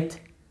urinate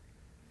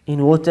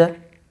in water,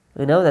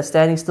 that's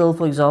standing still,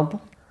 for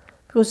example,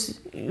 because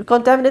you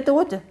contaminate the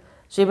water.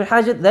 So Ibn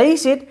Hajar, they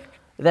said,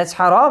 that's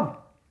haram,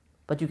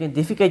 but you can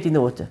defecate in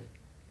the water.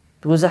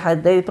 Because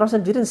the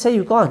Prophet didn't say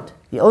you can't.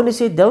 He only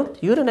said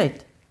don't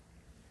urinate.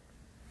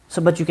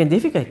 So, but you can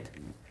defecate.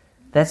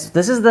 This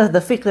is the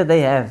fiqh that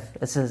they have.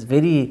 It's a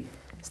very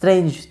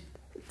strange.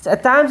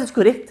 At times it's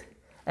correct.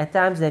 At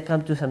times they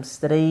come to some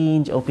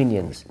strange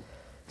opinions.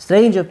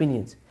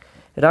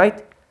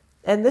 Right?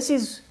 And this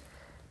is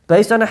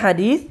based on a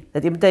hadith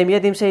that Ibn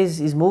Taymiyyah says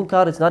is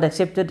munkar, it's not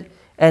accepted.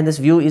 And this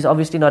view is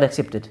obviously not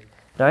accepted.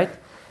 Right?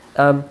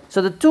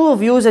 So the two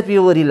views that we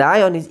will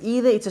rely on is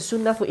either it's a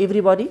sunnah for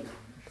everybody,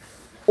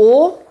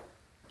 or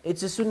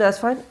it's a sunnah, that's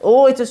fine,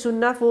 or it's a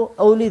sunnah for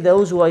only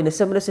those who are in a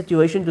similar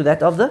situation to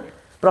that of the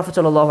Prophet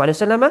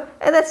ﷺ,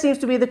 and that seems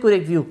to be the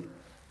correct view.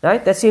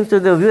 Right? That seems to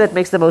be the view that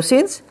makes the most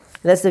sense.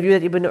 That's the view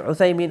that Ibn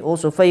Uthaymin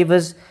also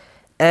favors,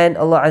 and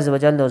Allah Azza wa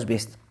Jalla knows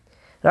best.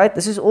 Right?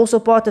 This is also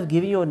part of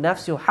giving your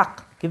nafs your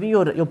haqq, giving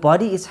your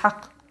body its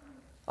haqq.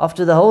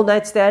 After the whole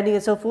night standing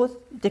and so forth,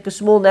 you take a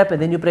small nap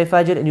and then you pray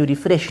Fajr and you're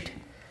refreshed.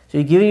 So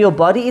you're giving your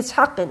body its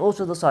haqq and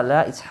also the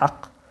salah its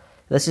haqq.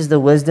 This is the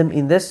wisdom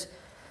in this.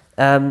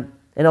 And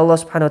Allah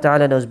subhanahu wa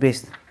ta'ala knows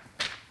best.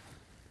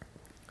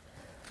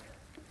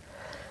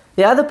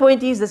 The other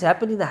point is this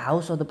happened in the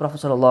house of the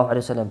Prophet sallallahu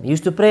alaihi wasallam. He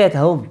used to pray at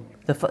home,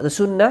 the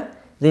sunnah,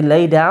 then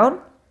lay down,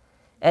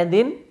 and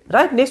then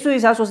right next to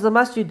his house was the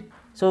masjid.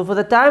 So for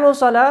the time of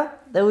salah,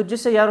 they would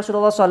just say, Ya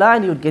Rasulullah salah,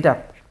 and he would get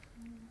up.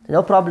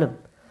 No problem.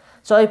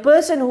 So a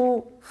person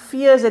who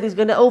fears that he's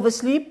going to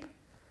oversleep,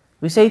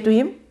 we say to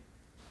him,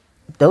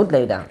 don't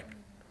lay down.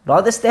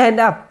 Rather stand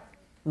up.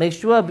 Make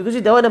sure, because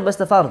you don't want to miss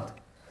the fard.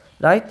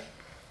 Right?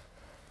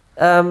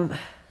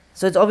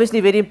 So it's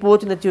obviously very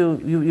important that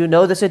you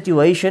know the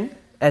situation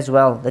as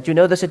well.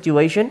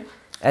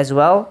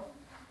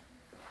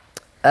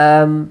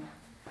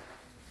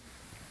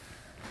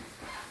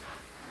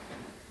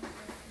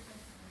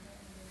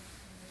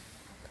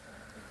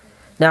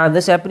 Now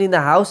this happened in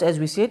the house, as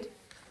we said.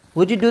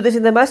 Would you do this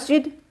in the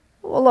masjid?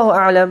 Wallahu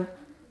a'lam.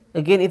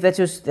 Again, if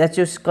that's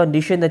your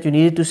condition that you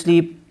needed to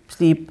sleep.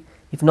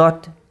 If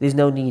not, there's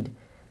no need.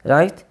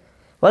 Right?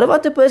 What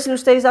about the person who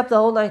stays up the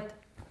whole night?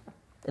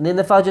 And then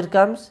the Fajr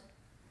comes,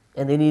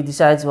 and then he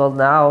decides, well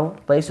now,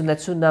 based on that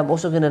sunnah, I'm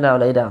also going to now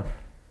lay down.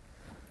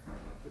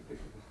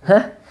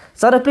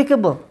 It's not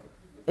applicable.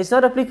 That's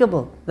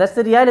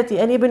the reality.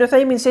 And Ibn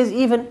Uthaymin says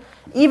even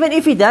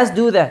if he does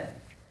do that,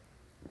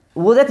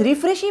 will that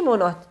refresh him or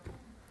not?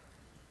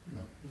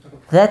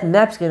 That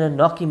nap's going to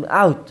knock him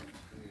out.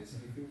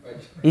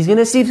 He's going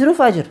to sleep through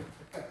Fajr.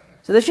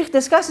 So the Shaykh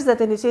discusses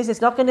that and he says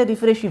it's not going to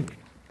refresh him.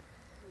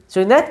 So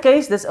in that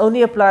case, this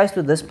only applies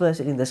to this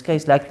person, in this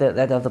case like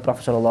that of the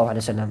Prophet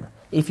ﷺ.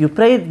 If you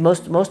prayed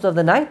most of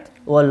the night,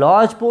 or a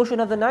large portion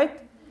of the night,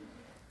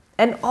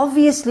 and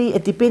obviously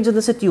it depends on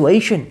the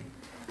situation.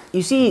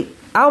 You see,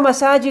 our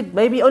masajid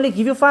maybe only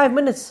give you 5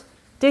 minutes,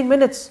 10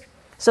 minutes.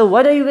 So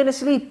what are you going to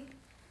sleep?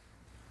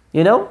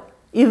 If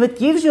it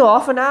gives you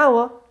half an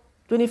hour,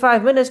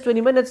 25 minutes, 20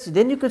 minutes,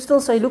 then you could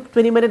still say, look,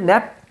 20-minute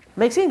nap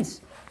makes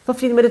sense.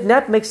 15-minute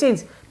nap makes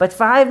sense. But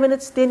 5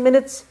 minutes, 10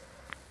 minutes,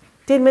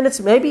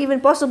 maybe even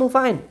possible,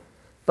 fine.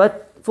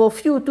 But for a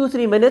few,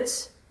 2-3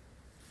 minutes,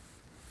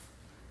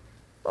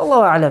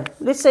 Allahu A'lam.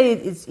 Let's say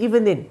it's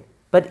even then.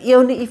 But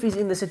only if he's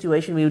in the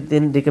situation, we would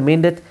then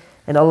recommend it.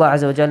 And Allah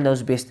Azza wa Jalla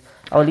knows best.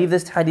 I'll leave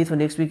this hadith for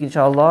next week,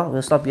 inshallah.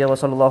 We'll stop here. Wa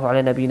sallallahu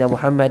ala nabiyyina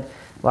Muhammad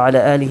wa ala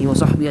alihi wa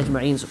sahbihi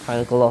ajma'in.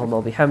 Subhanakallahumma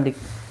wa bihamdik.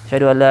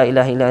 Ashhadu an la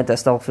ilaha illa anta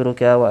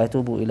astaghfiruka wa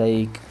atubu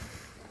ilayk.